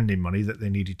everyday spending money that they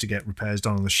needed to get repairs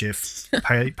done on the ship,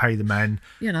 pay the men,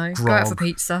 grog, go out for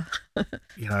pizza,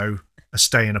 a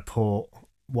stay in a port,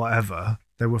 whatever.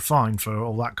 They were fine for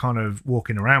all that kind of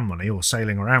walking around money or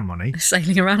sailing around money.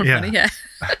 Sailing around money, yeah.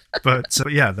 But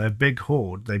their big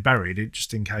hoard, they buried it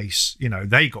just in case,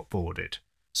 they got boarded.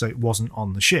 So it wasn't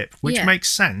on the ship, which makes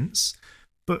sense.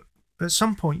 But at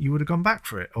some point you would have gone back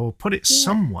for it or put it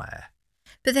somewhere.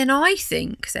 But then I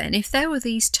think if there were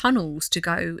these tunnels to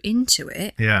go into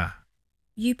it,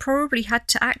 you probably had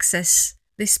to access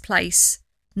this place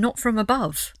not from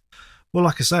above. Well,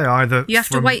 like I say, either you have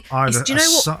to wait. Do you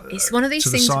know what? It's one of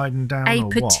these things. The side and down,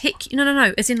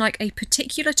 No. As in, a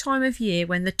particular time of year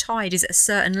when the tide is at a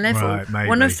certain level. Right, maybe.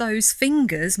 One of those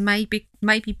fingers may be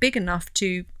big enough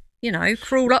to,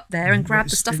 crawl up there and grab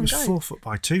the stuff and go. It was 4 foot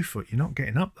by 2 foot. You're not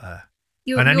getting up there.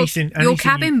 your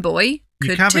cabin boy could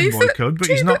your cabin boy could, but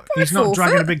he's not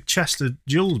dragging a big chest of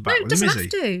jewels back with him, is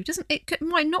he? It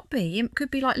might not be. It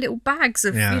could be like little bags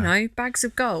of bags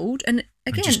of gold, and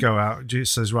again, and just go out.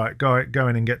 Just says, right, go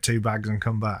in and get 2 bags and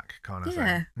come back, kind of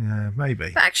thing. Yeah,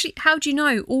 maybe. But actually, how do you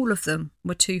know all of them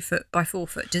were 2 foot by 4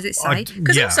 foot? Does it say?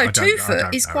 Because also 2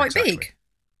 foot is quite big.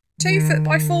 2 foot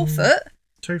by 4 foot.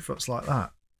 2 foot's like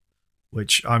that,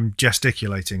 which I'm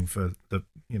gesticulating for the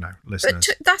listeners.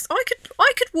 But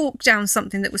I could walk down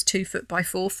something that was 2 foot by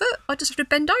 4 foot. I just have to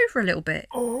bend over a little bit.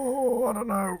 Oh, I don't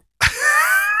know.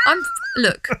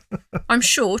 I'm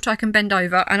short. I can bend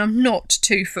over, and I'm not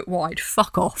 2 foot wide.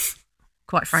 Fuck off.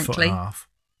 Quite frankly. 1.5 foot.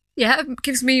 Yeah, it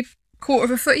gives me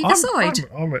 1/4 foot either side.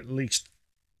 I'm at least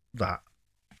that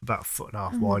about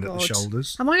 1.5 foot wide at the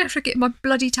shoulders. I might have to get my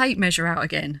bloody tape measure out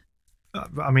again.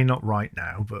 I mean, not right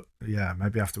now, but yeah,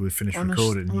 maybe after we've finished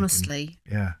recording. Honestly.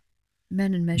 Yeah.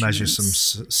 Men and measurements. Measure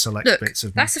some select bits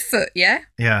of. That's a foot, yeah?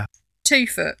 Yeah. 2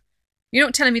 foot. You're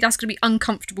not telling me that's going to be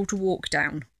uncomfortable to walk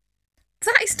down.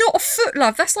 That is not a foot,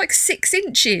 love. That's like 6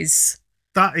 inches.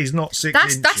 That is not 6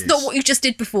 inches. That's not what you just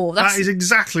did before. That is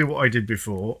exactly what I did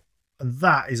before, and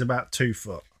that is about 2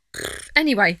 foot.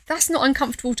 Anyway, that's not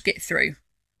uncomfortable to get through.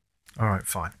 All right,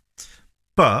 fine.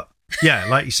 But yeah,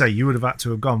 like you say, you would have had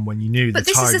to have gone when you knew the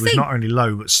tide was not only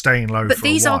low but staying low for a while. But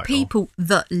these are people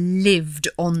that lived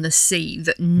on the sea,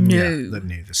 that knew. Yeah, that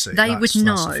knew the sea. They would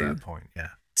know. That's a fair point, yeah.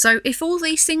 So if all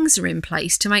these things are in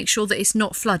place to make sure that it's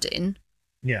not flooding,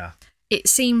 yeah, it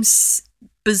seems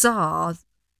bizarre.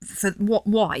 For what?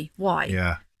 Why?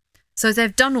 Yeah. So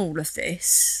they've done all of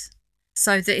this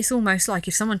so that it's almost like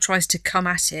if someone tries to come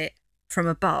at it from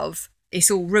above,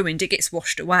 it's all ruined. It gets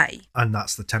washed away. And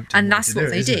that's the tempting way to do it, and that's what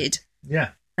they did.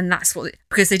 Yeah. And that's what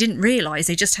because they didn't realise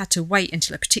they just had to wait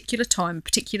until a particular time, a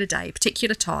particular day, a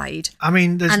particular tide. I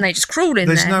mean, and they just crawl in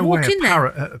there. There's no way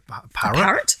a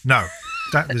parrot? No.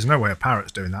 There's no way a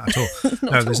parrot's doing that at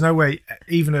all. No, there's no way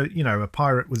even a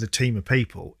pirate with a team of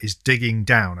people is digging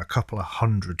down a couple of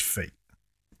 100 feet.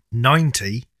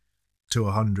 90 to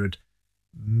 100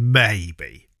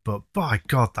 maybe, but by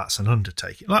God, that's an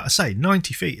undertaking. Like I say,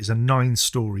 90 feet is a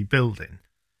 9-story building.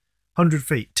 100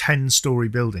 feet, 10-story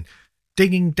building.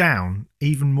 Digging down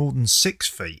even more than 6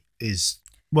 feet is,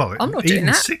 well, I'm not even doing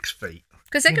that. 6 feet.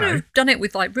 Because they're going to have done it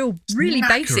with like really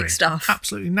basic stuff.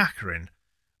 Absolutely knackering.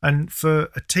 And for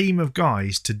a team of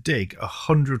guys to dig a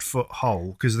 100-foot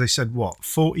hole, because they said,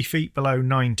 40 feet below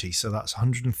 90, so that's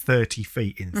 130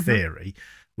 feet in theory,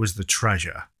 was the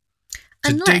treasure.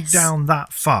 To dig down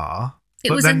that far,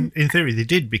 but then in theory they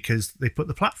did because they put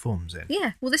the platforms in.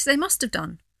 Yeah, well, they must have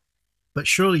done. But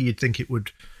surely you'd think it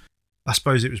would, I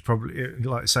suppose it was probably,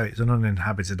 like I say, it's an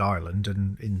uninhabited island,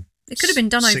 and it could have been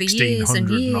done over years and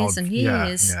years and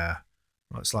years. Yeah.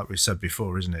 Well, it's like we said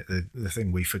before, isn't it? The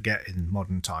thing we forget in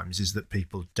modern times is that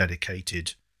people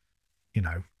dedicated,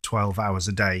 12 hours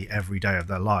a day, every day of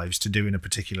their lives to doing a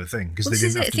particular thing because they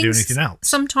didn't have to do anything else.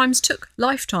 Sometimes took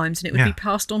lifetimes and it would be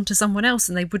passed on to someone else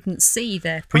and they wouldn't see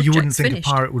their projects But you wouldn't think finished.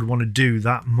 a pirate would want to do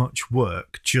that much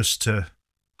work just to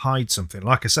hide something.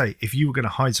 Like I say, if you were going to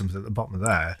hide something at the bottom of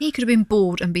there... He could have been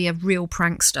bored and be a real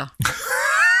prankster.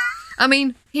 I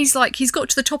mean, he's got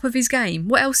to the top of his game.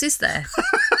 What else is there?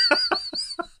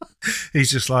 He's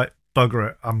just like, bugger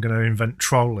it, I'm going to invent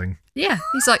trolling. Yeah,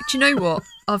 he's like, do you know what?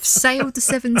 I've sailed the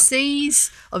 7 seas,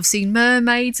 I've seen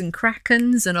mermaids and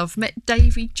krakens, and I've met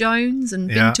Davy Jones and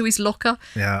been to his locker.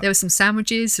 Yeah. There were some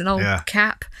sandwiches, an old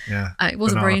cap. Yeah. It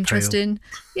wasn't very interesting.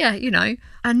 Yeah,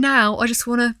 And now I just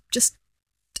want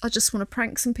to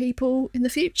prank some people in the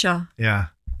future. Yeah.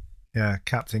 Yeah,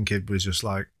 Captain Kidd was just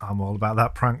like, I'm all about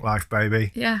that prank life,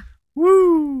 baby. Yeah.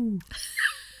 Woo!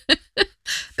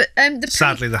 But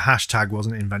sadly, the hashtag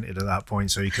wasn't invented at that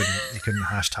point, so he couldn't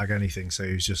hashtag anything. So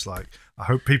he was just like, I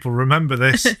hope people remember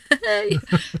this.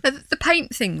 The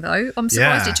paint thing, though, I'm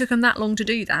surprised it took them that long to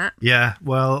do that. Yeah,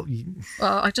 well,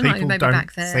 I don't know, maybe don't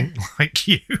back there. Think like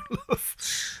you, love.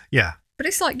 Yeah. But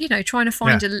it's like, trying to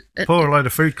find pour a load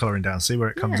of food colouring down, see where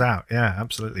it comes out. Yeah,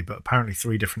 absolutely. But apparently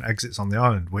 3 different exits on the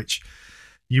island, which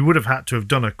you would have had to have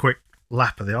done a quick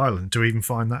lap of the island to even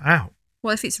find that out.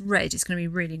 Well, if it's red, it's going to be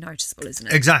really noticeable, isn't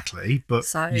it? Exactly, but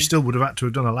you still would have had to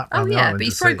have done a lap around the island. But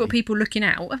you've probably got people looking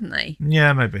out, haven't they?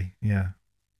 Yeah, maybe, yeah.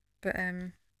 But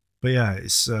yeah,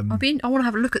 it's... I want to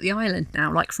have a look at the island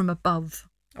now, like from above.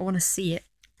 I want to see it.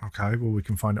 Okay, well, we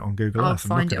can find it on Google Earth. I'll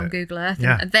find it on Google Earth,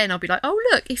 and then I'll be like, oh,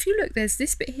 look, if you look, there's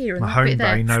this bit here and that bit there.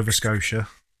 My home bay, Nova Scotia.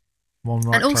 One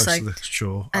right close to the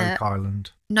shore, Oak Island.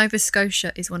 Nova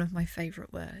Scotia is one of my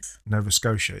favourite words. Nova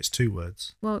Scotia, it's 2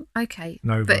 words. Well, okay.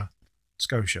 Nova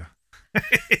Scotia.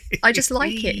 I just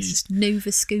like it. It's just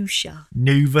Nova Scotia.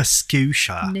 Nova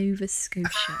Scotia. Nova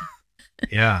Scotia.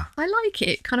 Yeah. I like it.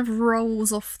 It kind of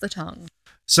rolls off the tongue.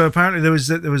 So apparently there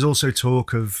was also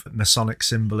talk of Masonic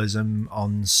symbolism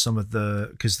on some of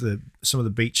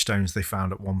the beach stones they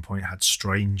found at one point had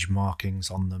strange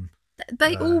markings on them.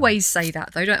 They always say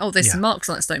that though, don't? Oh, there's some marks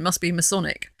on that stone. Must be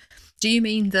Masonic. Do you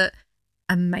mean that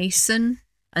a Mason,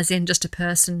 as in just a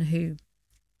person who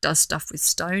does stuff with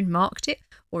stone, marked it,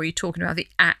 or are you talking about the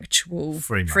actual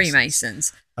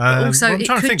Freemasons? Also, it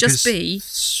could just be.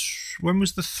 When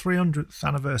was the 300th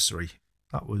anniversary?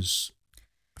 That was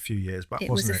a few years back,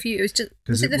 wasn't it?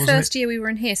 Was it the first year we were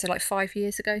in here? So like 5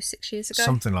 years ago, 6 years ago?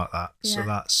 Something like that. Yeah. So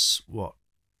that's what,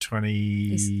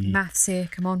 20... Is maths here,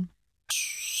 come on.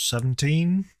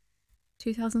 17?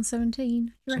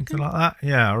 2017, you reckon? Something like that.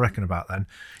 Yeah, I reckon about then.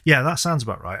 Yeah, that sounds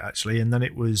about right, actually. And then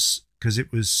it was, because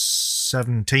it was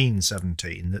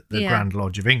 1717 that the Grand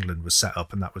Lodge of England was set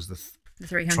up, and that was the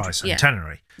 300th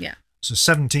tricentenary. Yeah. So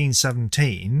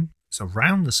 1717, it's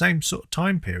around the same sort of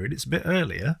time period. It's a bit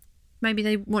earlier. Maybe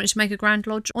they wanted to make a Grand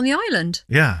Lodge on the island.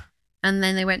 Yeah. And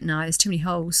then they went, no, there's too many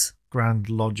holes. Grand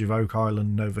Lodge of Oak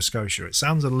Island, Nova Scotia. It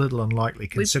sounds a little unlikely,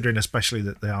 considering especially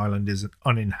that the island is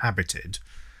uninhabited.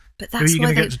 But that's who are you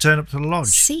going to get to turn up to the lodge?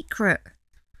 Secret.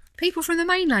 People from the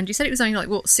mainland. You said it was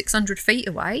only 600 feet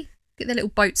away. Get their little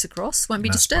boats across. Won't be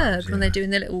disturbed when they're doing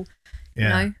their little,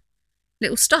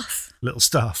 little stuff. Little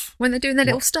stuff. When they're doing their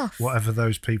little stuff. Whatever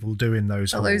those people do in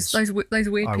those holes. Those weird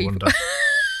people. Wonder.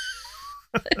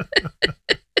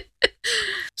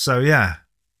 So yeah,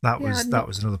 that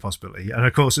was another possibility. And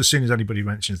of course, as soon as anybody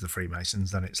mentions the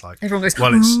Freemasons, then it's like everyone goes,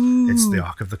 well, it's the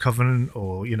Ark of the Covenant,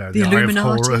 or the Eye of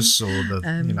Horus, or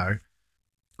the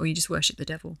or you just worship the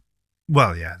devil.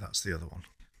 Well, yeah, that's the other one.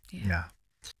 Yeah.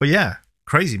 But yeah,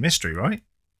 crazy mystery, right?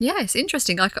 Yeah, it's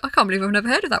interesting. I can't believe I've never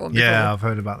heard of that one before. Yeah, I've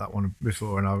heard about that one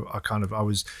before, and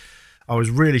I was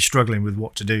really struggling with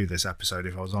what to do this episode,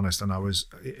 if I was honest, and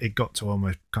it got to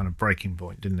almost kind of breaking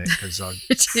point, didn't it? Because I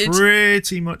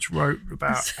pretty much wrote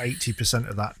about 80%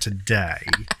 of that today.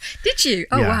 Did you?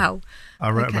 Oh, yeah. Wow. I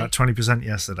wrote about 20%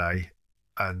 yesterday,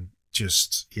 and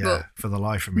just, for the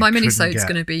life of me, my minisode's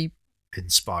going to be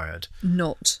inspired.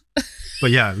 Not.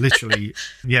 But yeah, literally,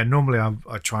 normally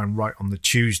I try and write on the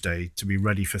Tuesday to be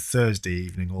ready for Thursday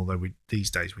evening, although these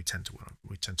days we tend to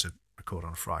record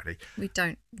on a Friday. We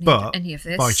don't need any of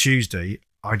this. By Tuesday,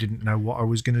 I didn't know what I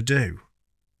was going to do,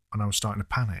 and I was starting to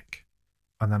panic.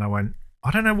 And then I went, I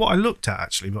don't know what I looked at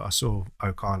actually, but I saw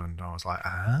Oak Island, and I was like,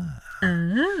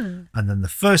 And then the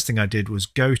first thing I did was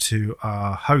go to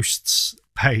our hosts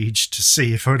page to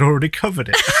see if I'd already covered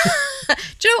it.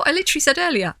 Do you know what I literally said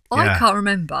earlier? I can't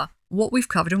remember what we've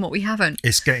covered and what we haven't.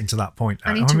 It's getting to that point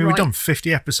now. We've done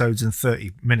 50 episodes and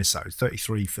 30 minisodes,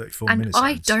 33, 34 minisodes. And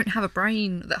I don't have a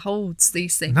brain that holds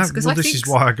these things. No, this is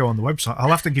why I go on the website. I'll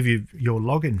have to give you your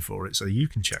login for it so you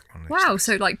can check on it. Wow,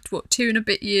 so 2 and a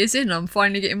bit years in, I'm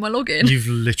finally getting my login. You've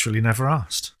literally never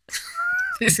asked.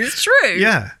 This is true.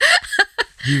 Yeah.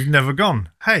 You've never gone,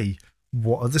 hey,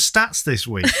 what are the stats this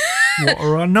week? What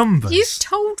are our numbers? You've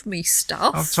told me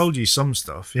stuff. I've told you some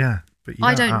stuff, yeah. But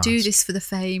I don't do this for the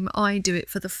fame. I do it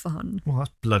for the fun. Well, that's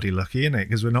bloody lucky, isn't it?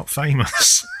 Because we're not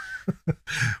famous.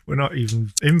 We're not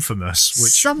even infamous,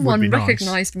 which someone would be nice.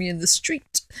 recognised me in the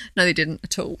street. No, they didn't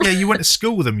at all. Yeah, you went to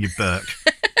school with them, you Burke.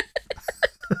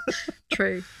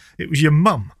 True. It was your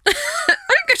mum. I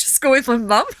didn't go to school with my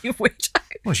mum, you weirdo.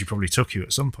 Well, she probably took you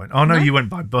at some point. Oh, no, you went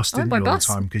by bus, didn't you, all the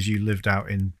time? Because you lived out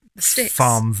in the sticks.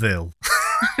 Farmville.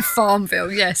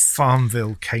 Farmville, yes.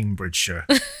 Farmville, Cambridgeshire.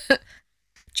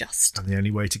 Just. And the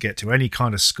only way to get to any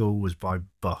kind of school was by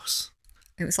bus.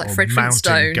 It was like Fred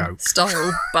Flintstone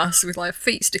style bus with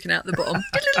feet sticking out the bottom.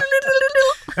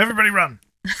 Everybody run.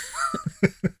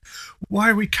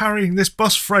 Why are we carrying this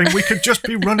bus frame? We could just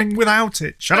be running without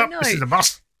it. Shut up, this is a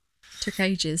bus. Took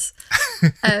ages.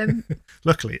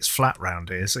 Luckily, it's flat round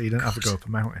here, so you don't have to go up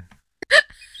a mountain.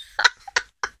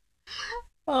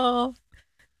 Oh.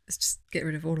 Let's just get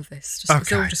rid of all of this.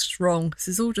 It's all just wrong. This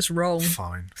is all just wrong.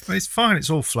 Fine. It's fine. It's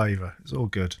all flavour. It's all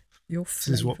good. Your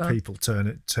flavour. This is what people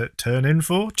tune in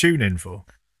for.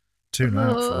 Tune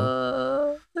out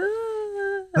for.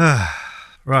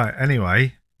 Right.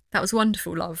 Anyway. That was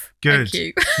wonderful, love. Good. Thank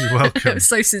you. You're welcome. It was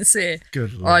so sincere.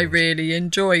 Good Lord. I really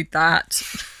enjoyed that.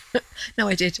 No,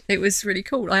 I did. It was really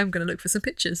cool. I am going to look for some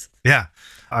pictures. Yeah.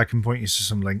 I can point you to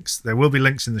some links. There will be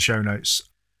links in the show notes.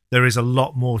 There is a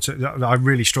lot more I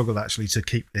really struggled actually to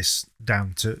keep this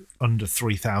down to under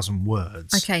 3,000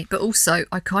 words. Okay, but also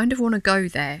I kind of want to go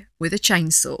there with a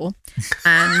chainsaw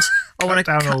and I want to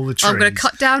cut down all the trees. I'm going to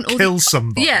cut down all kill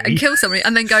somebody. Yeah, and kill somebody,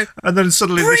 and then go. And then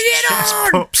suddenly Bring this it chest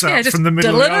on! pops out Yeah, from the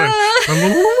middle of the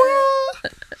island.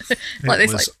 Like It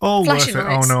this, was like, all worth flashing it.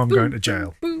 lights. Oh no, I'm Boom, going to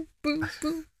jail. Boom, boom,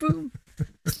 boom, boom.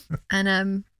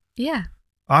 And yeah.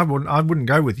 I wouldn't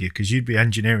go with you because you'd be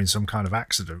engineering some kind of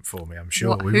accident for me. I'm sure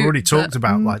What, we've already talked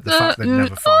about like the fact they'd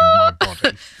never find my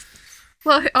body.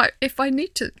 Well, if I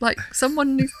need to, like,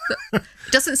 someone needs it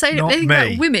doesn't say Not anything me.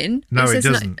 about women. No, it says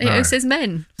doesn't. No. It says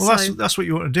men. Well, so that's what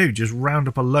you want to do. Just round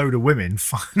up a load of women,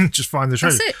 find the treasure.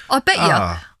 that's it.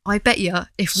 I bet you,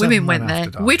 if 7 women men went there,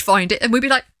 have to die. we'd find it, and we'd be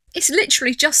like, it's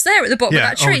literally just there at the bottom of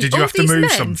that tree. Oh, did you All have to these move men,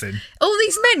 something? All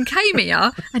these men came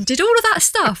here and did all of that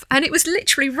stuff, and it was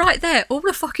literally right there all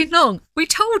the fucking long. We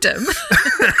told them.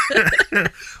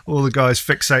 All the guys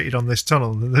fixated on this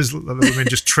tunnel, and the woman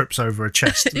just trips over a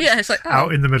chest. Yeah, it's like, oh.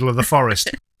 Out in the middle of the forest.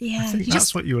 Yeah, I think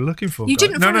that's what you were looking for. You guys.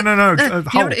 didn't No. follow- you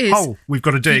know what it is? Hole. We've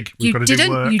got to dig. We've got to do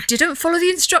work. You didn't follow the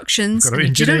instructions. We've got to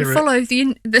You didn't engineer it. follow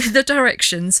the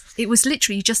directions. It was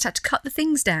literally, you just had to cut the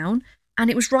things down, and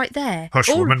it was right there. Hush,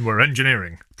 woman, we're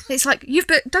engineering. It's like you've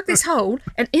dug this hole,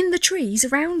 and in the trees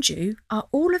around you are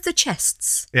all of the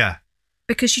chests. Yeah.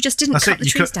 Because you just didn't That's cut it. the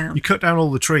trees down. You cut down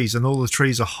all the trees, and all the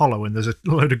trees are hollow, and there's a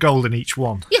load of gold in each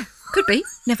one. Yeah, could be.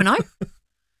 Never know.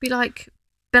 Be like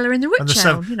Bella in the And Witch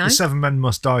Owl, you know. the 7 men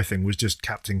must die thing was just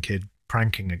Captain Kidd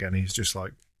pranking again. He's just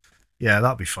like, yeah,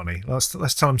 that'd be funny. Let's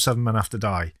tell him 7 men have to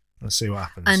die. Let's see what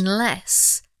happens.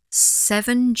 Unless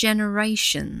 7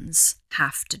 generations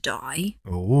have to die.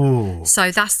 Oh.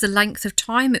 So that's the length of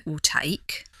time it will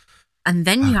take. And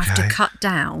then you have to cut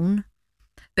down.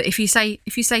 But if you say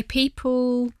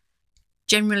people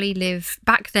generally lived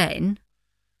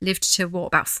to what,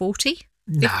 about 40?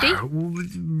 50?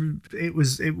 No, it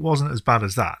wasn't as bad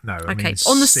as that. No, I mean,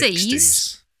 on the 60s.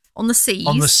 seas. On the seas.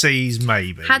 On the seas,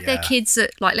 maybe. Had their kids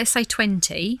at, like, let's say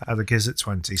 20. Had the kids at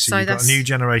 20. So you've got that's a new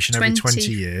generation every 20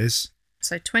 20 years.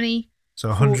 So 20. So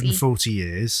 140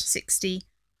 years. 60.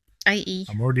 80.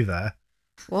 I'm already there.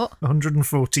 What?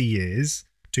 140 years.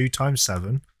 2 times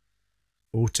 7.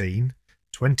 14.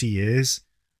 20 years.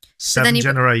 7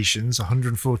 generations.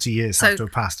 140 years have to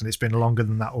have passed, and it's been longer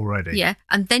than that already. Yeah,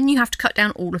 and then you have to cut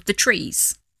down all of the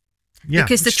trees. Yeah,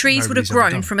 because the trees would have nobody's ever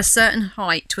grown done. from a certain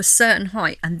height to a certain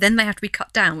height, and then they have to be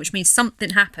cut down, which means something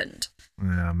happened.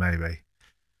 Yeah, maybe.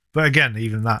 But again,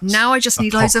 even that. Now I just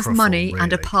need loads of money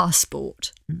and a really.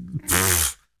 passport.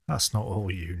 That's not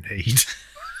all you need.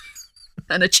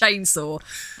 And a chainsaw.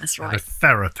 That's And right. a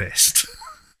therapist.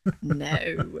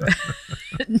 No.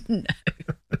 No.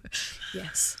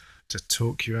 Yes. To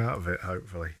talk you out of it,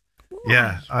 hopefully. Why?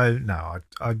 Yeah,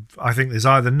 I think there's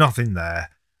either nothing there.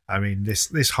 I mean,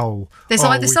 this whole there's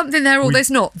either something there or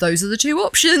there's not. Those are the two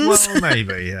options. Well,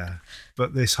 maybe, yeah.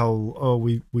 But this whole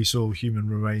we saw human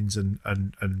remains and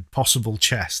possible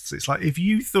chests. It's like if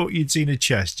you thought you'd seen a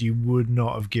chest, you would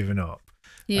not have given up.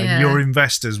 Yeah. And your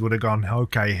investors would have gone,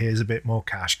 okay, here's a bit more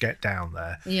cash, get down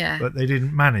there. Yeah. But they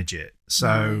didn't manage it.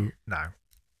 So, no.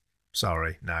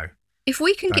 Sorry, no. If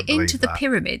we can Don't get into believe the that.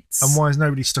 pyramids. And why has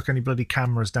nobody stuck any bloody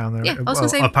cameras down there? Yeah, I was gonna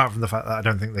say- apart from the fact that I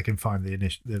don't think they can find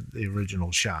the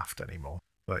original shaft anymore.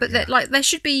 But yeah. they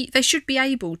should be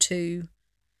able to,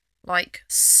 like,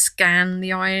 scan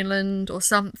the island or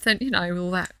something, you know,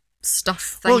 all that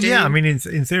stuff they do. Yeah, I mean, in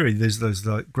theory, there's those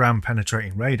like ground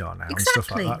penetrating radar now and stuff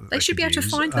like that. They should be able to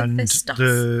find and this stuff.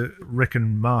 The Rick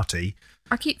and Marty.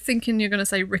 I keep thinking you're going to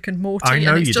say Rick and Morty, I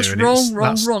know and it's you just do. and wrong.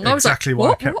 that's I was like, exactly why I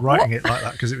what? kept What? writing it like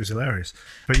that, because it was hilarious.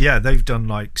 But yeah, they've done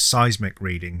like seismic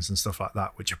readings and stuff like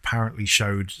that, which apparently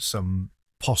showed some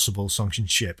possible sunken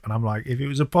ship. And I'm like, if it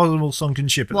was a possible sunken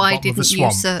ship at Why the bottom of the didn't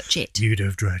swamp, you search it? you'd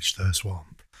have dredged the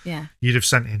swamp. Yeah, You'd have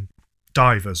sent in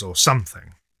divers or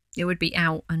something. it would be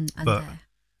out and But there.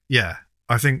 yeah,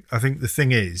 I think the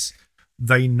thing is,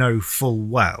 they know full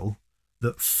well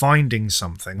that finding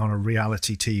something on a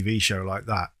reality TV show like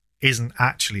that isn't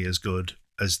actually as good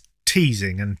as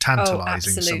teasing and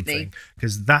tantalizing something,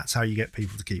 because that's how you get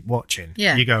people to keep watching.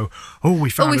 Yeah. You go,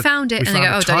 we found it, and they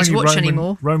go, a don't need to tiny watch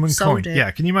anymore. Roman Sold coin. it. Yeah,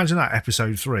 can you imagine that?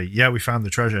 Episode 3. Yeah, we found the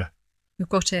treasure. We've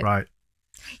got it. Right.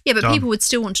 Yeah, but Done. people would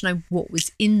still want to know what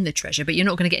was in the treasure, but you're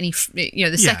not going to get any, you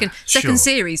know, the Yeah, second sure.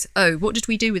 series. Oh, what did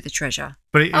we do with the treasure?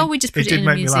 But we just put it did in a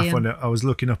make me laugh museum. when I was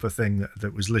looking up a thing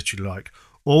that was literally like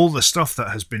all the stuff that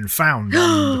has been found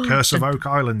on the Curse of Oak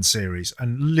Island series,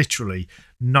 and literally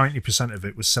 90% of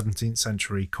it was 17th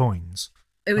century coins.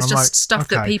 It was I'm just like, stuff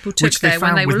that okay, people took which they there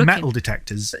found when they were with looking. metal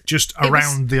detectors just it was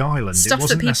around the island. Stuff it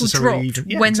wasn't that people necessarily dropped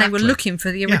even, when they were exactly. looking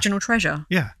for the original treasure.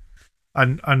 Yeah,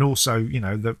 and also, you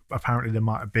know, apparently there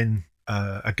might have been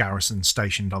a garrison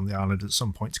stationed on the island at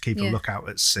some point to keep a lookout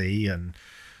at sea and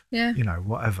Yeah. you know,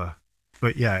 whatever.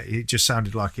 But yeah, it just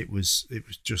sounded like it was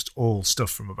just all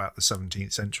stuff from about the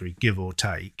 17th century, give or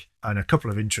take, and a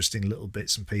couple of interesting little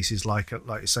bits and pieces, like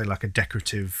a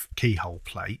decorative keyhole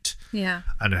plate,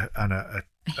 and a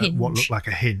what looked like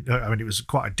a hinge. I mean, it was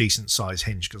quite a decent size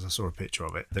hinge because I saw a picture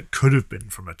of it that could have been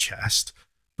from a chest,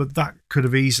 but that could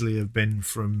have easily have been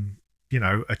from, you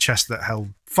know, a chest that held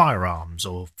firearms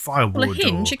or firewood. Well, a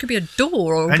hinge, it could be a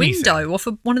door or a window off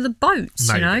of one of the boats,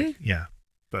 maybe, you know? Yeah.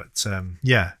 But,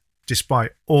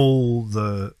 despite all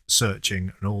the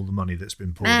searching and all the money that's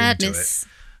been poured into it,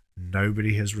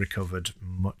 nobody has recovered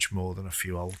much more than a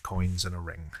few old coins and a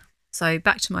ring. So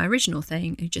back to my original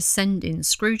thing, you just send in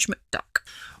Scrooge McDuck.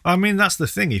 I mean, that's the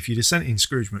thing. If you'd have sent in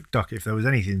Scrooge McDuck, if there was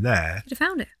anything there, you'd have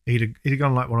found it. He'd have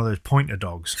gone like one of those pointer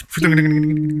dogs.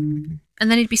 And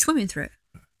then he'd be swimming through it.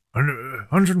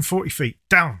 140 feet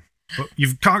down. But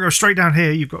you can't go straight down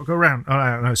here. You've got to go around.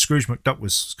 Oh, no, Scrooge McDuck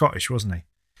was Scottish, wasn't he?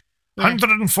 Yeah.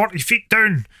 140 feet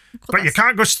down. But you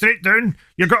can't go straight down.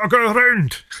 You've got to go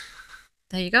around.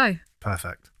 There you go.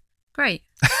 Perfect. Great.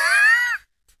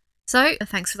 So,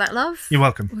 thanks for that, love. You're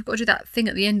welcome. We've got to do that thing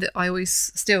at the end that I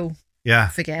always still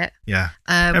forget. Yeah.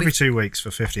 Every 2 weeks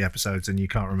for 50 episodes and you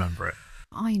can't remember it.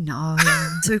 I know.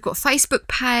 So we've got a Facebook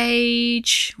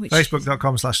page.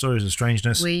 Facebook.com/Stories of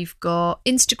Strangeness. We've got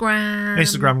Instagram.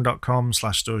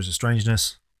 Instagram.com/Stories of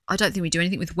Strangeness. I don't think we do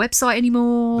anything with the website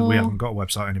anymore. We haven't got a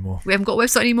website anymore.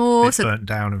 It burnt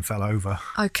down and fell over.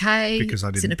 Okay. Because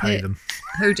I didn't pay them.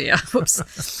 Oh dear.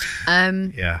 Whoops.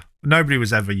 Yeah. Nobody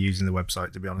was ever using the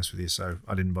website, to be honest with you, so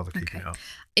I didn't bother keeping it up.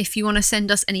 If you want to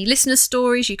send us any listener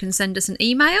stories, you can send us an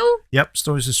email. Yep,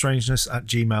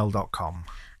 storiesofstrangeness@gmail.com.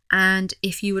 And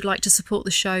if you would like to support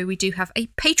the show, we do have a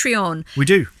Patreon. We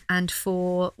do. And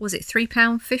for, was it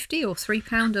 £3.50 or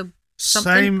 £3 a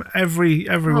something? Same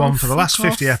everyone for the last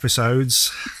 50 episodes,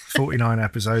 49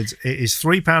 episodes. It is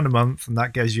 £3 a month, and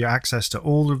that gives you access to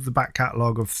all of the back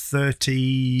catalogue of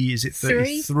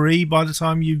 33 by the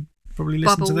time you probably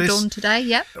listen to this. Bubbled on today,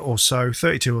 yep. Or so,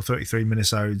 32 or 33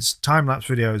 minisodes, time-lapse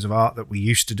videos of art that we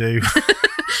used to do.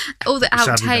 All the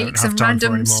outtakes and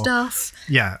random stuff.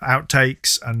 Yeah,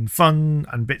 outtakes and fun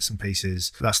and bits and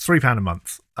pieces. That's £3 a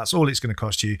month. That's all it's going to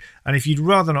cost you. And if you'd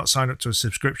rather not sign up to a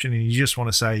subscription and you just want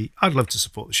to say, I'd love to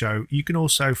support the show, you can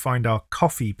also find our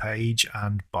coffee page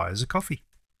and buy us a coffee.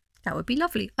 That would be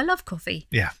lovely. I love coffee.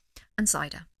 Yeah. And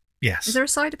cider. Yes. Is there a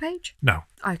cider page? No.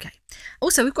 Okay.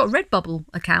 Also, we've got a Redbubble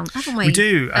account, haven't we? We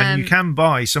do, and you can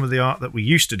buy some of the art that we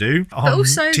used to do on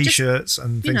also T-shirts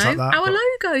and things like that. Our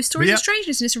logo, Stories of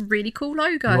Strangeness, and it's a really cool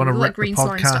logo. You want to rep green the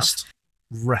podcast, stuff.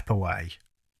 Rep away.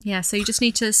 Yeah, so you just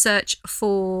need to search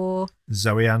for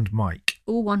Zoe and Mike.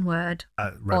 All one word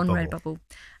on Redbubble.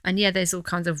 And yeah, there's all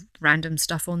kinds of random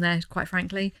stuff on there, quite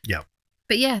frankly. Yeah.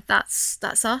 But yeah, that's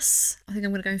us. I think I'm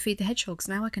going to go and feed the hedgehogs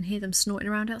now. I can hear them snorting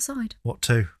around outside. What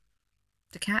to?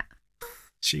 The cat.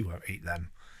 She won't eat them.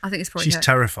 I think it's probably She's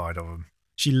terrified of them.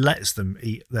 She lets them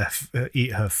eat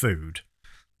her food.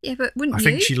 Yeah, but wouldn't you?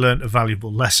 I think she learnt a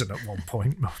valuable lesson at one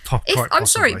point. I'm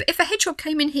sorry, but if a hedgehog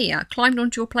came in here, climbed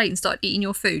onto your plate and started eating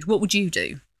your food, what would you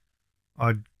do?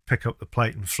 I'd pick up the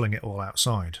plate and fling it all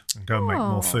outside and go and make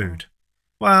more food.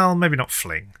 Well, maybe not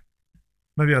fling.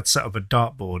 Maybe I'd set up a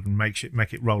dartboard and make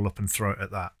it roll up and throw it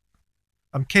at that.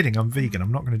 I'm kidding. I'm vegan.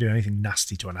 I'm not going to do anything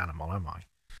nasty to an animal, am I?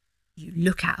 You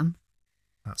look at them.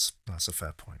 That's a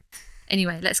fair point.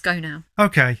 Anyway, let's go now.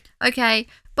 Okay.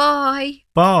 Bye.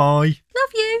 Bye.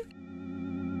 Love you.